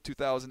over the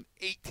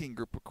 2018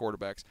 group of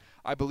quarterbacks.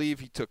 I believe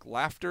he took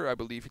laughter. I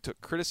believe he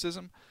took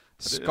criticism,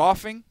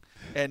 scoffing.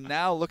 And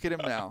now look at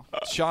him now.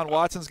 Sean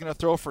Watson's going to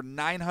throw for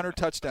 900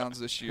 touchdowns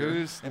this year.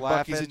 Who's and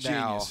laughing Bucky's a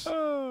genius. now?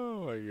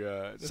 Oh, my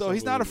God. That's So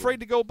he's not afraid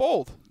to go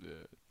bold. Yeah.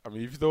 I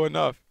mean, if you throw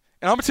enough.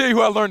 And I'm going to tell you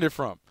who I learned it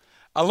from.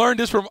 I learned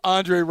this from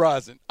Andre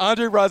Rison.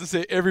 Andre Rison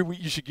said every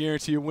week you should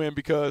guarantee a win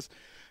because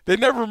they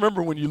never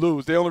remember when you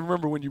lose. They only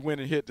remember when you win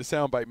and hit. The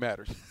soundbite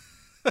matters.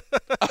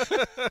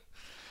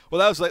 Well,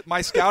 that was like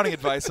my scouting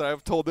advice.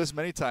 I've told this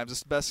many times. This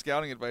is the best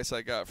scouting advice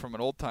I got from an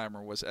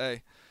old-timer was,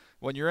 hey,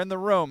 when you're in the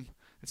room,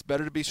 it's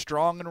better to be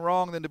strong and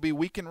wrong than to be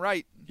weak and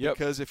right. Yep.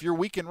 Because if you're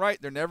weak and right,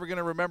 they're never going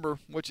to remember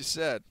what you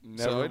said.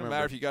 Never so it doesn't matter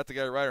remember. if you got the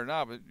guy right or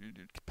not, but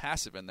you're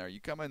passive in there.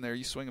 You come in there,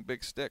 you swing a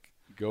big stick.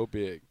 Go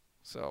big.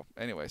 So,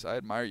 anyways, I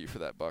admire you for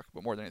that, Buck.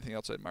 But more than anything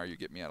else, I admire you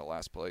getting me out of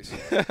last place.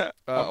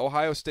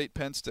 Ohio State,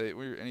 Penn State.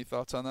 Any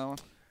thoughts on that one?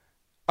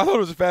 I thought it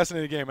was a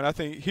fascinating game, and I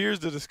think here's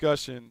the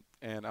discussion,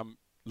 and I'm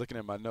looking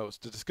at my notes.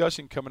 The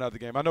discussion coming out of the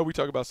game. I know we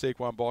talk about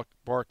Saquon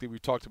Barkley.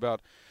 We've talked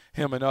about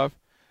him enough.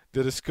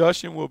 The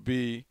discussion will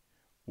be,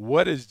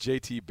 what is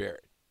JT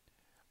Barrett?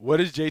 What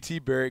is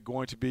JT Barrett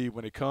going to be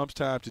when it comes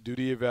time to do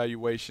the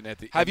evaluation at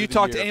the end of the year? Have you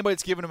talked to anybody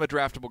that's given him a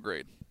draftable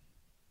grade?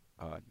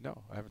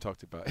 No, I haven't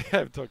talked to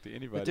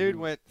anybody. The dude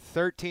went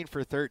 13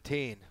 for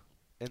 13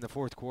 in the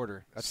fourth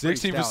quarter. That's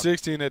 16 for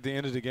 16 at the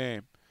end of the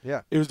game.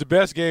 Yeah. It was the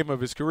best game of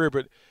his career.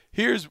 But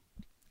here's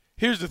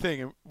the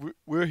thing. And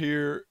we're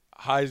here,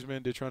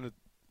 Heisman. They're trying to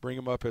bring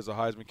him up as a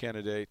Heisman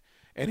candidate.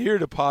 And here are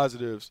the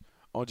positives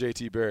on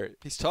JT Barrett.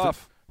 He's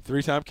tough.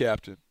 Three-time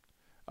captain.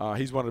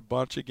 He's won a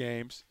bunch of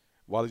games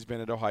while he's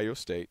been at Ohio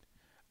State.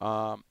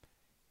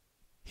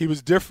 He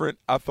was different,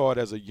 I thought,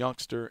 as a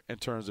youngster in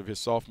terms of his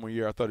sophomore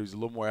year. I thought he was a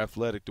little more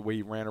athletic, the way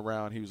he ran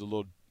around. He was a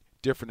little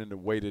different in the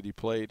way that he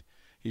played.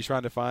 He's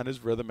trying to find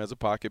his rhythm as a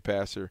pocket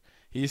passer.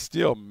 He's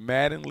still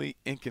maddeningly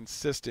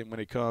inconsistent when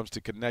it comes to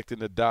connecting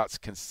the dots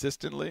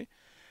consistently.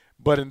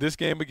 But in this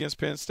game against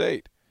Penn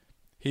State,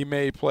 he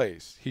made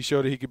plays. He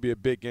showed that he could be a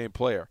big game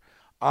player.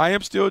 I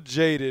am still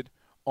jaded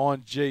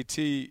on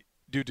JT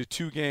due to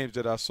two games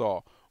that I saw.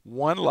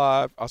 One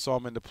live, I saw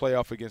him in the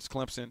playoff against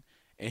Clemson,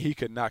 and he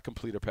could not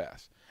complete a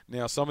pass.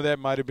 Now, some of that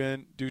might have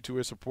been due to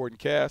his supporting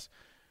cast,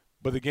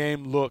 but the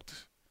game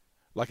looked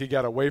like he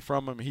got away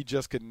from him. He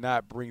just could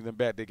not bring them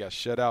back. They got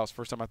shutouts.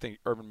 First time I think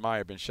Urban Meyer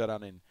had been shut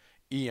out in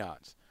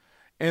eons.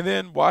 And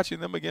then watching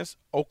them against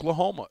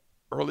Oklahoma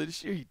early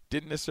this year, he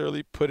didn't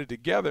necessarily put it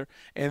together.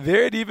 And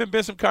there had even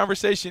been some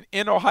conversation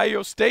in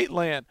Ohio State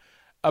land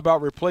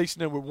about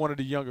replacing him with one of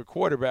the younger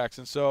quarterbacks.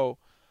 And so,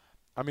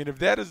 I mean, if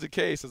that is the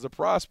case as a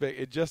prospect,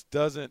 it just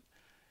doesn't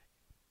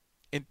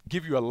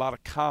give you a lot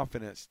of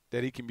confidence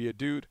that he can be a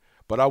dude.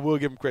 But I will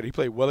give him credit. He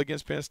played well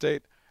against Penn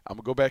State. I'm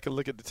going to go back and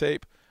look at the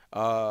tape.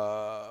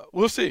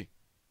 We'll see.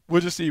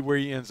 We'll just see where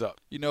he ends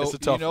up. You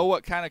know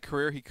what kind of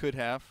career he could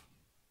have?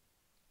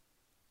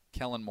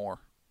 Kellen Moore.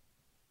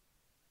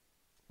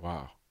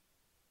 Wow.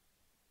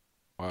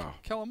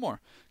 Kellen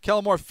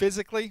Moore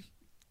physically.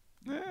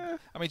 Yeah.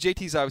 I mean,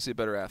 JT's obviously a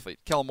better athlete.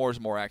 Kellen Moore's a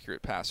more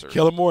accurate passer.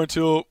 Kellen Moore,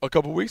 until a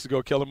couple weeks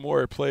ago, Kellen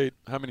Moore had played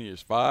how many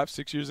years? 5,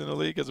 6 years in the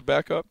league as a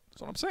backup?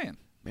 That's what I'm saying.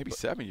 Maybe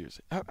 7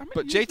 years.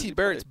 But JT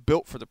Barrett's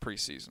built for the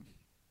preseason.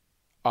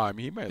 I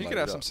mean, he could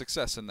have some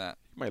success in that.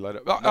 He might light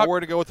up. Know where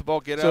to go with the ball,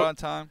 get out on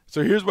time.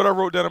 So here's what I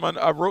wrote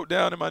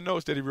down in my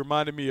notes that he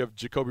reminded me of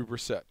Jacoby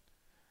Brissett.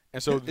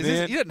 And so he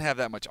doesn't have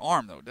that much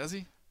arm, though, does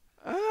he?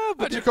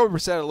 But Jacoby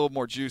Brissett had a little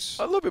more juice.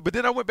 A little bit. But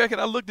then I went back and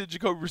I looked at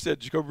Jacoby Brissett.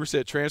 Jacoby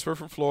Brissett transferred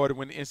from Florida,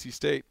 went to NC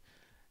State.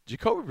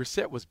 Jacoby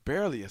Brissett was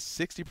barely a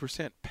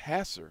 60%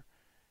 passer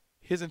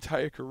his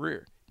entire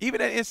career,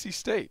 even at NC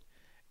State.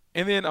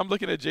 And then I'm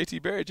looking at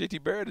JT Barrett.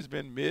 JT Barrett has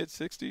been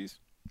mid-60s,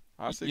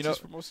 high 60s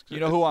for most. You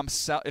know who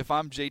if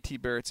I'm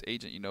JT Barrett's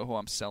agent, you know who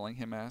I'm selling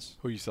him as?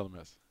 Who are you selling him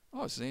as?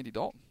 Oh, this is Andy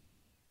Dalton.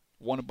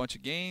 Won a bunch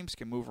of games,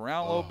 can move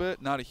around a little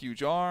bit, not a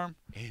huge arm.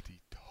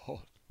 Andy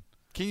Dalton.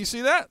 Can you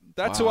see that?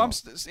 That's who I'm.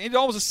 Andy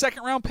Dalton was a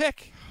second-round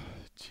pick.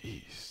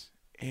 Jeez,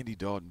 Andy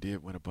Dalton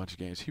did win a bunch of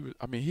games.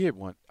 He had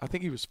won. I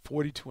think he was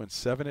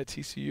 42-7 at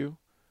TCU.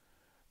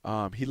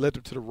 He led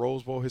them to the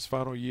Rose Bowl his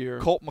final year.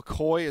 Colt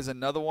McCoy is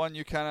another one.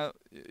 You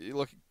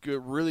look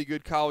good, really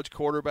good college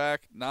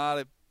quarterback. Not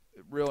a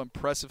real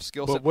impressive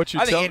skill set. But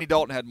I think Andy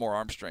Dalton had more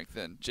arm strength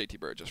than JT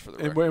Barrett, just for the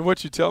record. And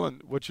what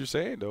you're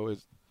saying though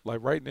is like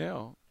right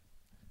now,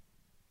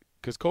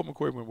 because Colt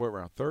McCoy went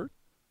around third.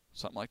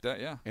 Something like that,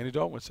 yeah. Andy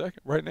Dalton went second.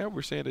 Right now,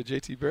 we're saying that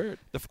JT Barrett.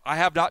 I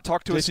have not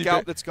talked to a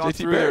scout that's gone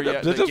through there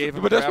yet. That gave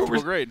him a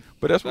draftable grade.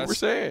 But that's what we're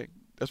saying.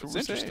 That's what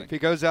we're saying. If he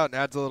goes out and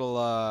adds a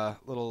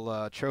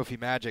little trophy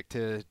magic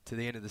to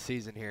the end of the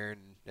season here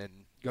and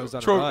goes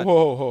on a run.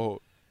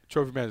 Whoa.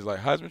 Trophy magic,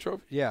 like Heisman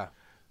Trophy? Yeah.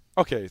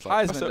 Okay. It's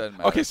like, Heisman doesn't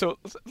matter. Okay, so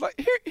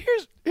like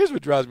here's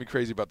what drives me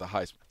crazy about the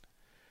Heisman.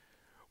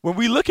 When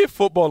we look at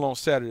football on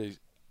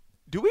Saturdays,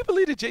 do we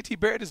believe that JT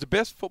Barrett is the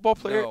best football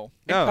player in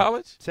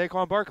college?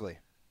 Saquon Barkley.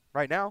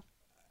 Right now,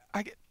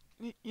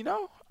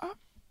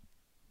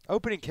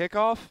 opening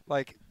kickoff.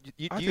 Like, do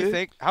you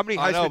think how many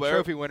Heisman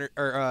Trophy winner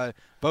or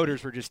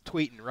voters were just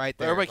tweeting right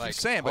there? Everybody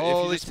keeps saying, but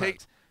if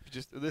you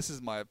just this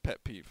is my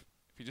pet peeve.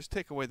 If you just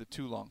take away the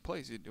too long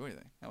plays, you didn't do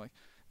anything. I'm like,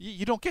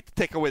 you don't get to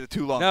take away the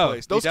too long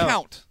plays. Those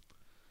count.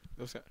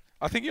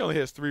 I think he only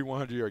has 3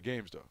 100-yard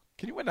games though.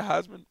 Can you win the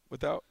Heisman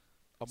without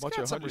a bunch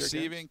of 100-yard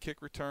receiving, games?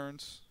 kick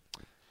returns?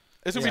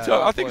 It's gonna be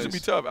tough. I think it's gonna be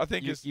tough. I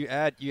think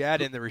you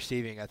add in the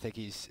receiving. I think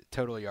he's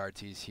total yards.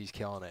 He's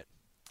killing it.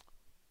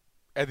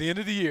 At the end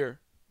of the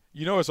year,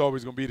 it's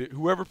always gonna be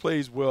whoever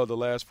plays well the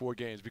last 4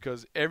 games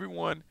because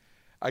everyone,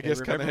 I guess,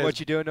 kind of has what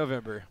you do in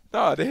November.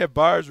 No, they have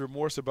buyer's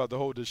remorse about the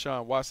whole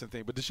Deshaun Watson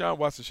thing. But Deshaun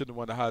Watson shouldn't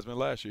have won the Heisman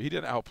last year. He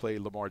didn't outplay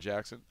Lamar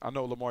Jackson. I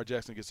know Lamar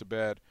Jackson gets a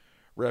bad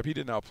rep. He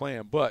didn't outplay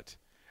him, but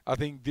I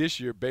think this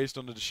year, based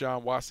on the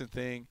Deshaun Watson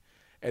thing,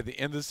 at the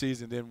end of the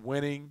season, then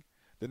winning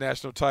the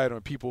national title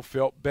and people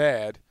felt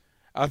bad.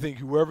 I think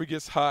whoever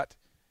gets hot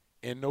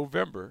in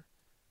November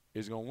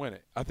is going to win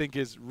it. I think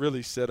it's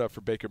really set up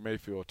for Baker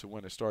Mayfield to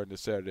win it starting this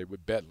Saturday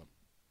with Bedlam.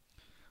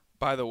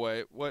 By the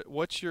way,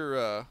 what's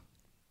your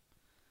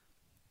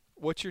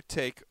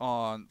take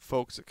on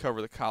folks that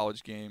cover the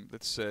college game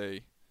that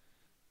say,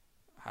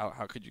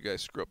 how could you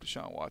guys screw up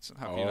Deshaun Watson?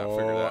 How can you not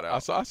figure that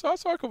out? I saw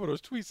a couple of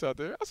those tweets out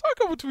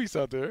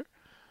there.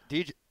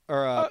 DJ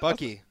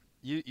Bucky.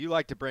 You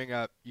like to bring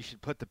up you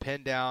should put the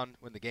pen down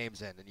when the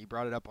game's in, and you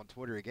brought it up on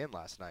Twitter again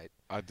last night.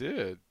 I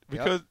did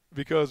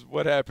because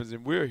what happens,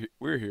 and we're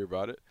here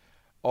about it.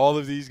 All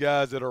of these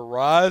guys that are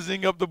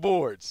rising up the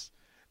boards,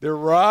 they're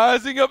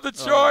rising up the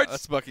charts.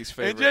 That's Bucky's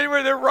favorite. In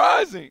January, they're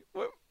rising.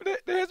 There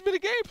hasn't been a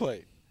game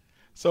played.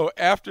 So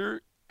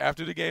after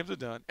the games are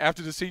done,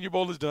 after the Senior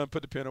Bowl is done,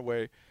 put the pen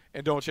away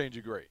and don't change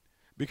your grade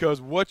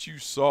because what you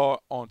saw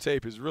on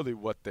tape is really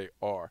what they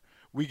are.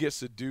 We get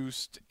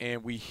seduced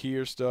and we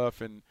hear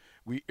stuff and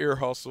we ear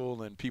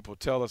hustle and people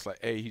tell us like,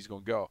 hey, he's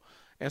going to go.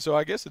 And so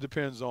I guess it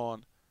depends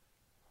on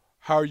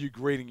how are you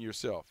grading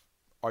yourself.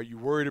 Are you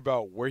worried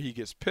about where he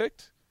gets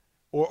picked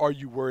or are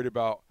you worried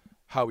about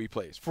how he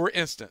plays? For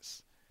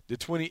instance, the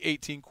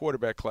 2018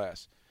 quarterback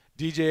class.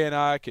 DJ and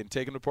I can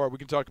take them apart. We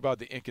can talk about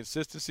the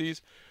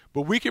inconsistencies,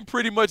 but we can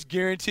pretty much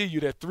guarantee you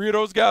that 3 of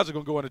those guys are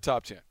going to go in the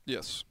top 10.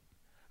 Yes.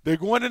 They're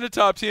going in the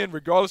top 10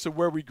 regardless of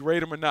where we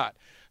grade them or not.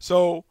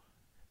 So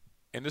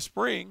in the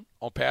spring,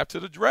 on path to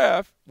the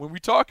draft, when we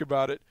talk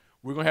about it,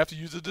 we're going to have to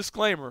use a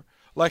disclaimer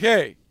like,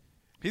 hey,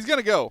 he's going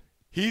to go.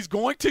 He's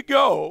going to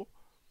go,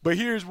 but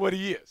here's what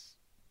he is.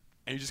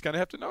 And you just kind of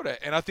have to know that.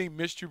 And I think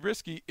Mitch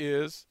Trubisky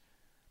is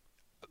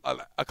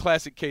a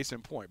classic case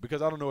in point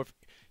because I don't know if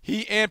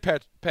he and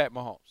Pat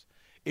Mahomes,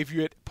 if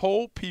you had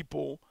polled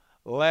people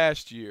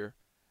last year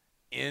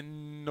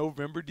in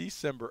November,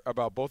 December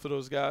about both of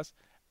those guys,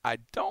 I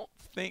don't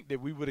think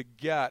that we would have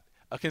got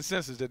a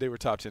consensus that they were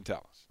top 10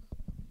 talents.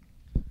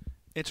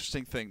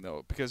 Interesting thing,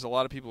 though, because a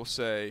lot of people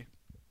say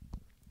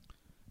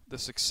the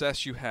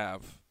success you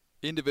have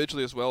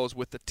individually as well as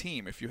with the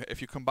team, if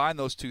you combine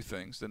those two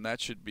things, then that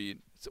should be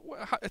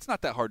 – it's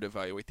not that hard to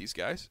evaluate these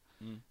guys.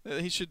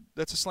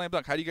 That's a slam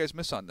dunk. How do you guys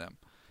miss on them?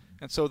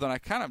 And so then I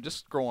kind of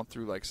just scrolling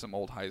through like some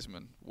old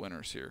Heisman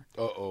winners here.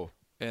 Uh-oh.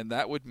 And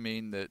that would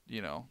mean that,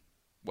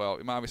 well,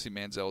 obviously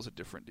Manziel's a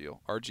different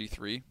deal.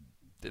 RG3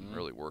 didn't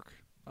really work.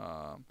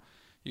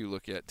 You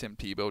look at Tim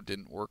Tebow,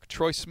 didn't work.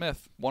 Troy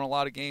Smith won a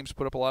lot of games,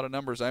 put up a lot of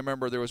numbers. I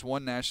remember there was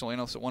one national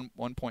analyst at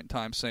one point in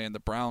time saying the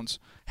Browns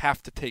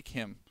have to take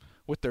him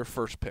with their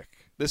first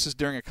pick. This is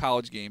during a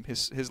college game,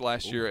 his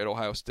last year at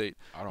Ohio State.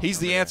 He's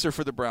the answer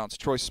for the Browns,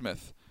 Troy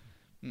Smith.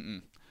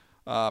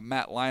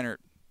 Matt Leinart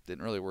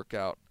didn't really work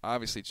out.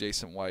 Obviously,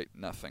 Jason White,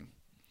 nothing.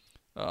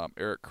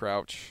 Eric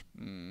Crouch,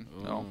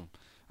 no.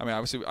 I mean,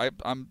 obviously,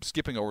 I'm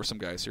skipping over some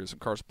guys here. Some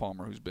Carson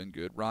Palmer, who's been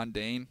good. Ron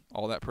Dane,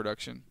 all that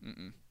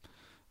production,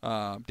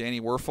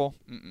 Danny Werfel,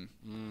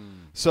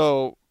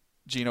 So,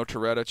 Gino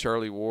Torretta,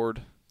 Charlie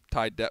Ward,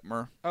 Ty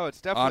Detmer. Oh, it's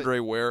definitely Andre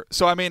Ware.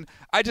 So, I mean,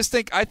 I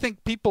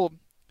think people,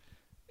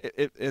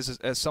 as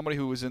somebody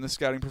who was in the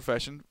scouting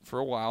profession for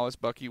a while, as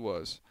Bucky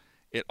was,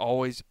 it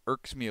always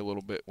irks me a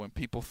little bit when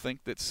people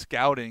think that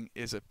scouting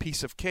is a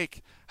piece of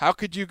cake. How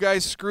could you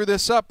guys screw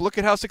this up? Look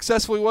at how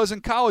successful he was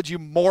in college, you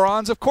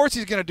morons. Of course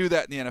he's going to do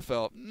that in the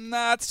NFL.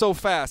 Not so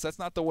fast. That's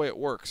not the way it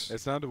works.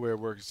 It's not the way it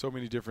works. So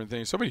many different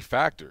things, so many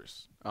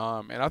factors.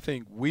 And I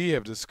think we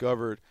have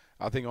discovered,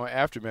 I think on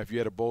Aftermath, you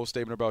had a bold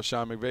statement about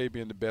Sean McVay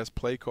being the best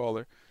play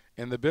caller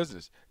in the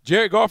business.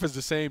 Jared Goff is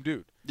the same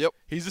dude. Yep.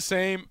 He's the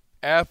same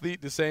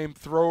athlete, the same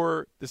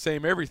thrower, the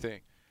same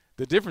everything.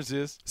 The difference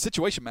is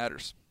situation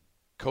matters.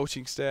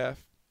 Coaching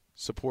staff,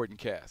 supporting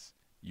cast.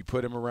 You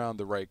put him around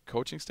the right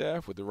coaching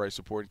staff with the right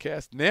supporting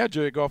cast. Now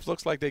Jared Goff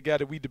looks like that guy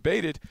that we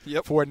debated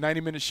for a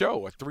 90-minute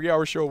show, a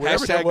 3-hour show,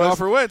 whatever that was.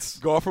 Golfer Wentz.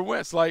 Golfer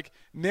Wentz. Like,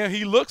 now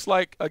he looks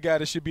like a guy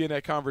that should be in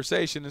that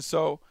conversation, and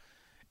so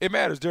it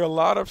matters. There are a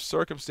lot of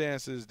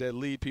circumstances that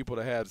lead people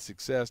to have the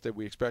success that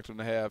we expect them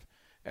to have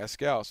as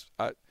scouts.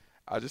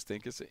 I just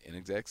think it's an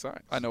inexact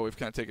science. I know we've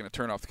kind of taken a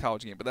turn off the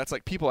college game, but that's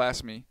like people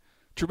ask me,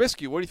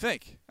 Trubisky, what do you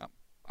think?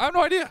 I have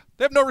no idea.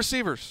 They have no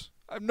receivers.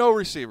 I have no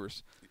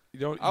receivers.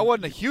 I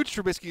wasn't a huge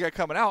Trubisky guy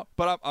coming out,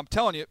 but I'm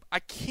telling you, I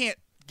can't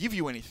give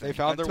you anything. They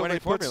found their winning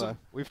formula.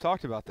 We've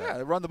talked about that. Yeah,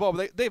 they run the ball,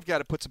 but they've got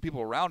to put some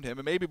people around him,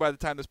 and maybe by the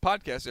time this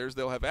podcast airs,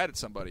 they'll have added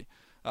somebody.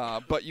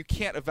 But you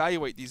can't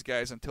evaluate these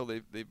guys until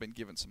they've been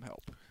given some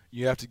help.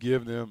 You have to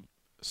give them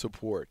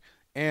support.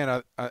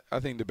 And I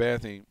think the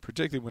bad thing,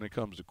 particularly when it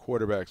comes to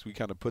quarterbacks, we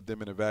kind of put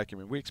them in a vacuum,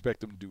 and we expect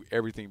them to do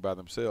everything by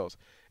themselves.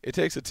 It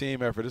takes a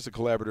team effort. It's a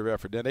collaborative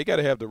effort. Then they got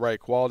to have the right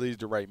qualities,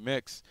 the right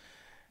mix.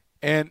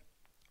 And,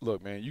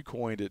 look, man, you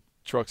coined it,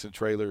 trucks and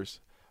trailers.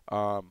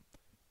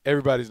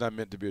 Everybody's not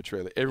meant to be a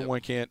trailer. Everyone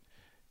can't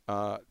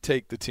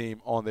take the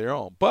team on their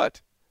own.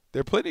 But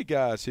there are plenty of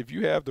guys, if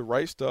you have the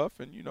right stuff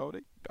and,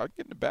 they are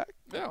getting the back.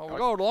 Yeah, we'll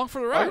go along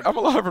for the ride. I'm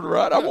along for the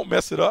ride. Yeah. I won't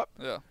mess it up.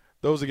 Yeah.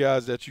 Those are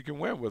guys that you can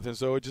win with, and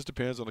so it just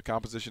depends on the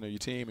composition of your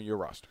team and your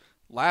roster.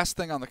 Last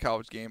thing on the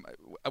college game,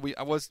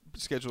 I was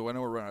scheduled. I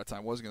know we're running out of time.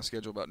 I was going to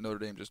schedule about Notre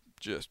Dame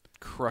just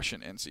crushing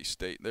NC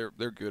State.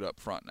 They're good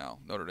up front now.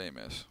 Notre Dame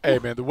is. Hey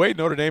man, the way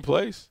Notre Dame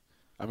plays,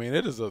 I mean,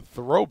 it is a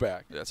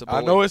throwback. Yeah, it's a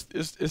I know it's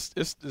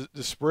the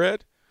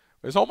spread.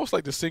 It's almost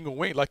like the single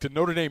wing, like the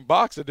Notre Dame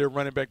box that they're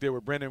running back there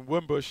with Brandon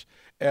Wimbush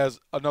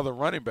as another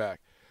running back.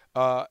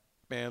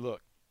 Man,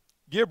 look,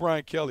 give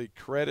Brian Kelly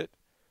credit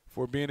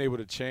for being able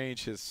to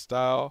change his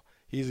style.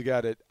 He's a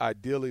guy that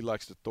ideally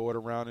likes to throw it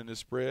around in his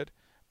spread,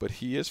 but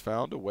he has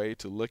found a way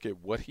to look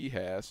at what he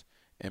has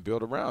and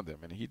build around them,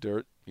 and he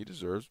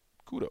deserves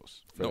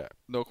kudos for that.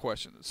 No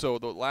question. So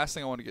the last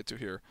thing I want to get to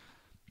here,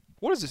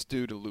 what does this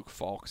do to Luke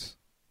Falk's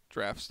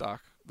draft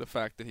stock, the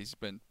fact that he's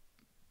been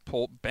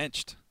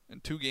benched in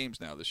 2 games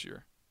now this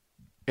year?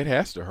 It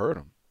has to hurt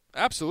him.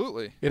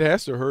 Absolutely. It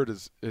has to hurt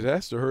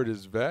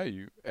his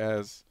value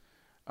as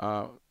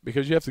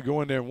because you have to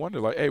go in there and wonder,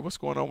 like, hey, what's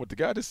going on with the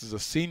guy? This is a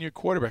senior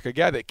quarterback, a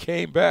guy that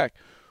came back,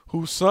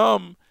 who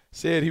some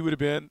said he would have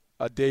been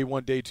a day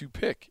 1, day 2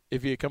 pick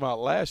if he had come out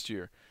last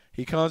year.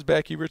 He comes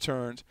back, he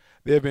returns.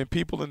 There have been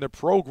people in the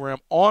program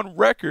on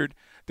record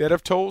that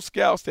have told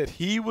scouts that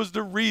he was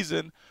the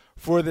reason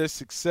for their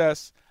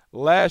success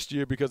last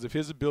year because of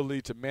his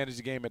ability to manage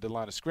the game at the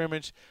line of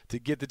scrimmage, to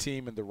get the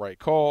team in the right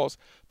calls,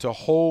 to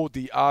hold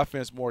the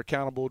offense more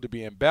accountable, to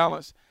be in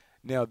balance.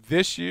 Now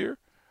this year,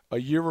 a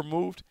year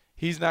removed,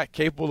 he's not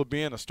capable of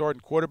being a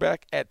starting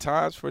quarterback at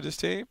times for this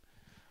team.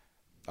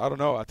 I don't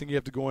know. I think you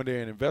have to go in there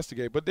and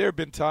investigate. But there have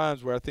been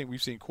times where I think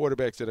we've seen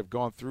quarterbacks that have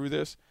gone through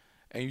this,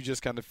 and you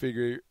just kind of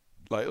figure,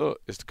 like,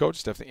 look, it's the coaching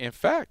staff. In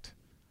fact,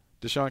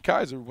 Deshaun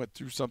Kaiser went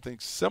through something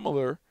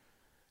similar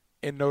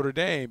in Notre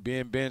Dame,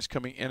 being benched,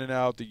 coming in and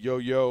out, the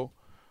yo-yo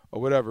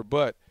or whatever.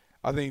 But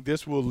I think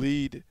this will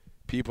lead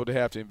people to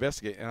have to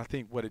investigate. And I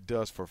think what it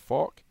does for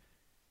Falk,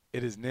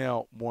 it is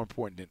now more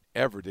important than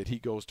ever that he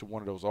goes to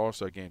one of those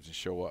All-Star games and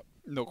show up.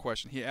 No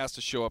question. He has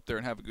to show up there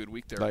and have a good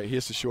week there. Like, he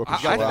has to show up and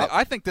show out.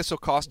 I think this will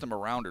cost him a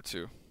round or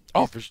 2.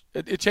 Oh,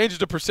 it changes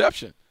the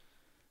perception.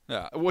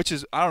 Yeah, which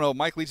is, I don't know,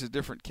 Mike Leach's a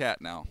different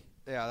cat now.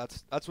 Yeah,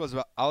 that's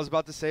what I was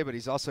about to say, but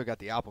he's also got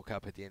the Apple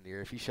Cup at the end of the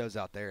year. If he shows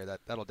out there,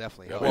 that'll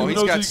definitely help. Well,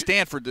 he's got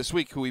Stanford this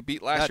week, who he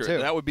beat last year. Too.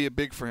 That would be a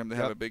big for him to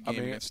have a big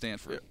game against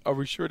Stanford. Are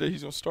we sure that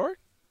he's going to start?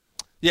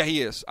 Yeah,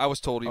 he is. I was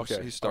told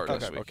he's starting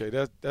this week. Okay,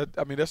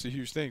 that's a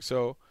huge thing.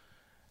 So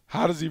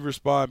how does he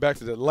respond back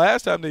to that?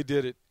 Last time they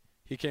did it,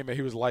 he came in,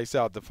 he was lights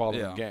out the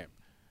following game.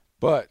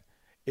 But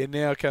it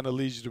now kind of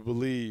leads you to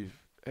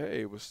believe,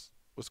 hey, what's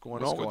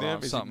going on with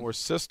him? Is he more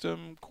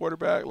system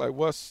quarterback? Like,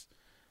 what's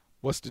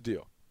the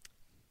deal?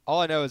 All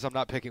I know is I'm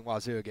not picking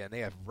Wazoo again. They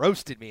have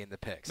roasted me in the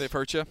picks. They've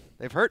hurt you?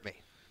 They've hurt me.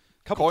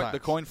 Couple times. The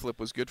coin flip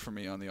was good for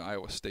me on the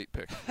Iowa State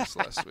pick this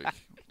last week.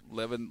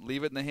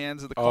 Leave it in the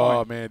hands of the coin.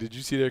 Oh, man, did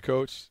you see their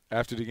coach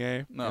after the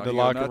game in the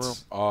locker room?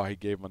 Oh, he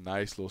gave him a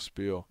nice little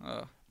spiel.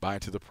 Buy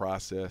into the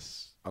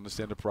process.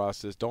 Understand the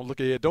process. Don't look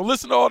ahead. Don't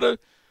listen to all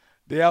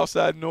the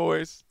outside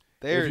noise.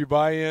 If you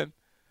buy in,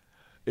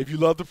 if you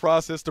love the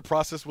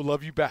process will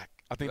love you back.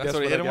 I think that's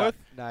what he hit him with?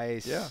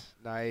 Nice. Yeah.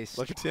 Nice.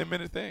 Like a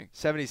 10-minute thing.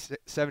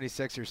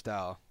 76er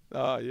style.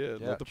 Oh, yeah.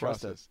 Love the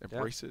process.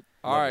 Embrace it.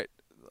 All right.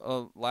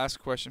 last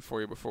question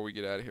for you before we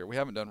get out of here. We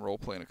haven't done role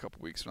play in a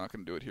couple weeks. We're not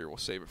going to do it here. We'll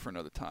save it for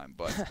another time.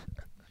 But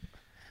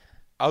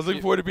I was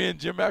looking forward to being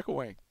Jim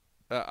McElwain.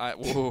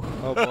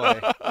 Oh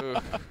boy.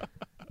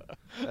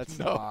 That's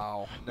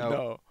wow.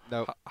 No.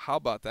 How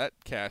about that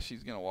cash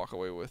he's going to walk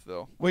away with,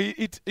 though? Well,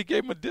 it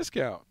gave him a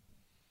discount.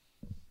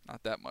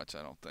 Not that much,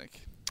 I don't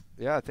think.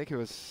 Yeah, I think it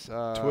was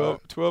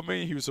 $12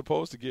 million he was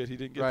supposed to get. He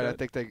didn't get right.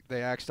 that. I think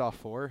they axed off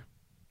 4.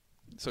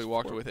 So he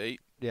walked away with 8.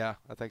 Yeah,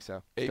 I think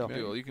so. $8 Still,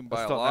 million. you can buy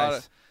That's a still lot.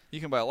 nice.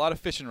 You can buy a lot of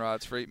fishing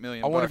rods for $8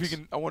 million. I wonder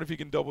if he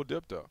can double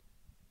dip though.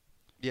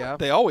 Yeah.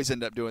 They always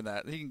end up doing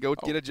that. He can go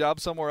get a job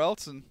somewhere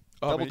else and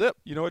double dip.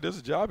 You know what? There's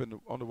a job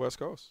on the West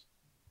Coast.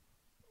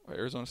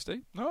 Arizona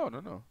State? No.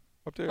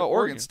 Up there. Oh,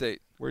 Oregon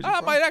State. Where's he It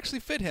from? might actually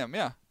fit him.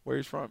 Yeah. Where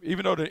he's from.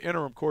 Even though the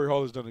interim Corey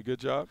Hall has done a good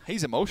job.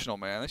 He's emotional,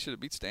 man. They should have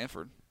beat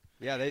Stanford.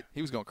 Yeah,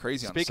 he was going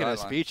crazy on the Speaking of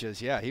sideline.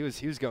 speeches, yeah, he was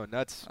going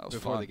nuts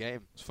before the game.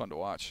 It was fun to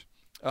watch.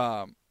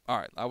 All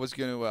right, I was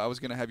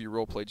gonna have you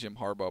role play Jim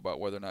Harbaugh about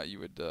whether or not you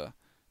would go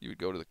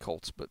to the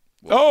Colts, but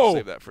we'll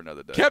save that for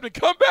another day. Captain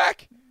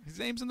Comeback. His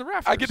name's in the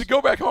rafters. I get to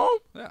go back home.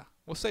 Yeah,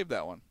 we'll save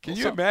that one. Can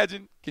you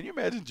imagine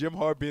Jim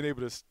Harbaugh being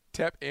able to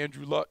tap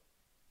Andrew Luck?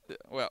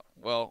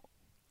 Well,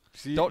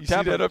 See, don't you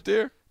tap see that him up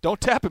there?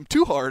 Don't tap him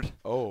too hard.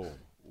 Oh,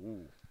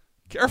 ooh.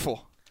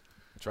 Careful.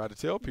 I tried to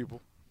tell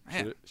people.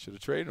 Should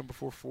have traded him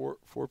before 4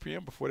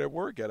 p.m. before that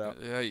word got out.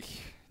 Yeah,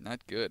 not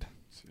good.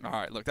 All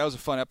right, look, that was a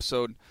fun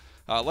episode.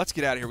 Let's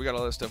get out of here. We got a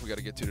lot of stuff we got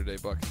to get to today,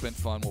 Buck. It's been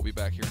fun. We'll be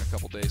back here in a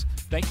couple days.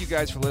 Thank you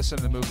guys for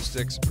listening to Move the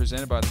Sticks,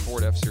 presented by the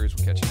Ford F-Series.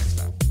 We'll catch you next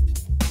time.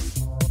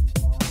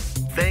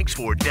 Thanks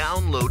for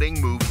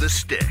downloading Move the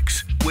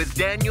Sticks with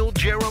Daniel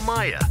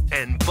Jeremiah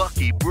and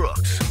Bucky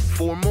Brooks.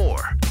 For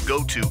more,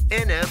 go to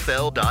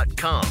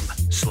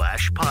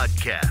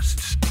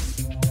nfl.com/podcasts.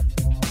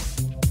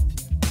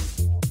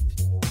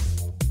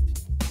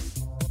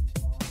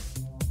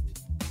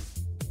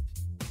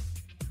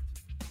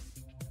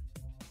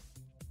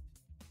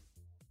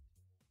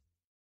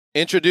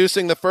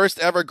 Introducing the first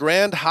ever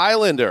Grand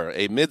Highlander,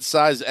 a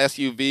mid-size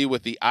SUV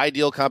with the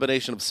ideal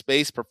combination of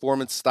space,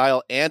 performance,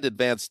 style, and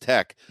advanced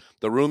tech.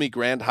 The roomy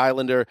Grand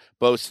Highlander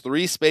boasts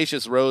 3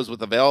 spacious rows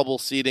with available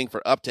seating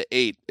for up to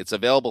 8. Its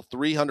available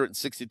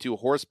 362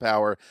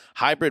 horsepower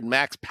hybrid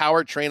max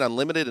powertrain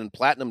unlimited and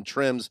platinum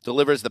trims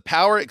delivers the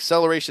power,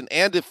 acceleration,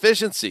 and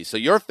efficiency so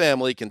your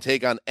family can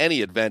take on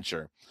any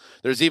adventure.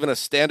 There's even a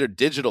standard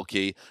digital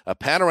key, a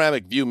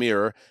panoramic view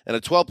mirror, and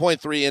a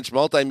 12.3-inch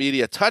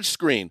multimedia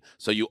touchscreen,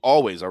 so you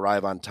always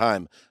arrive on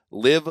time.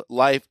 Live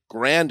life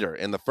grander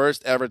in the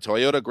first ever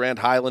Toyota Grand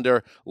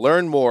Highlander.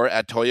 Learn more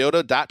at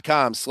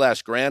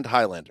toyota.com/Grand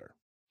Highlander.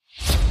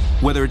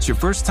 Whether it's your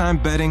first time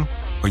betting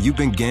or you've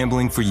been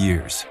gambling for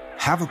years,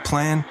 have a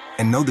plan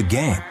and know the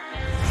game.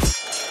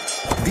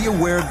 Be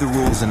aware of the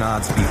rules and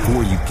odds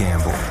before you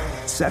gamble.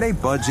 Set a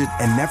budget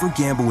and never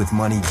gamble with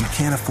money you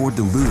can't afford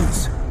to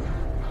lose.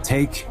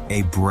 Take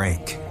a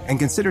break and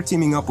consider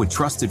teaming up with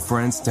trusted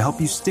friends to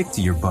help you stick to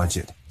your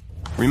budget.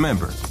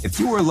 Remember, if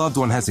you or a loved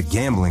one has a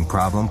gambling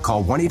problem,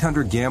 call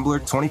 1-800-GAMBLER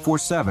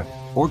 24/7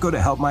 or go to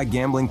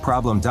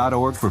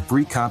helpmygamblingproblem.org for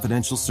free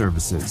confidential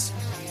services.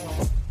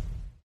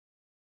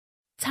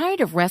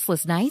 Tired of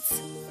restless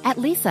nights? At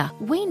Leesa,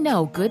 we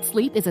know good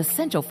sleep is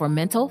essential for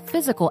mental,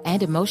 physical,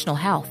 and emotional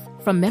health.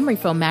 From memory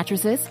foam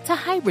mattresses to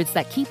hybrids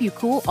that keep you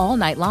cool all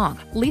night long,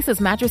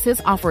 Leesa's mattresses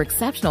offer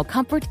exceptional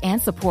comfort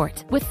and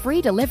support with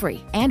free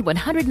delivery and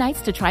 100 nights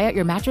to try out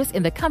your mattress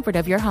in the comfort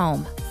of your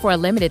home. For a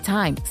limited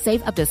time,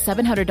 save up to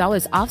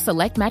 $700 off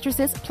select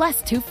mattresses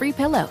plus 2 free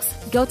pillows.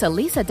 Go to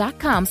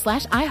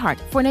leesa.com/iHeart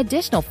for an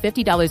additional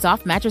 $50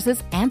 off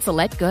mattresses and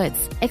select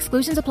goods.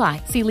 Exclusions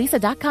apply. See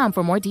leesa.com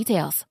for more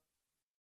details.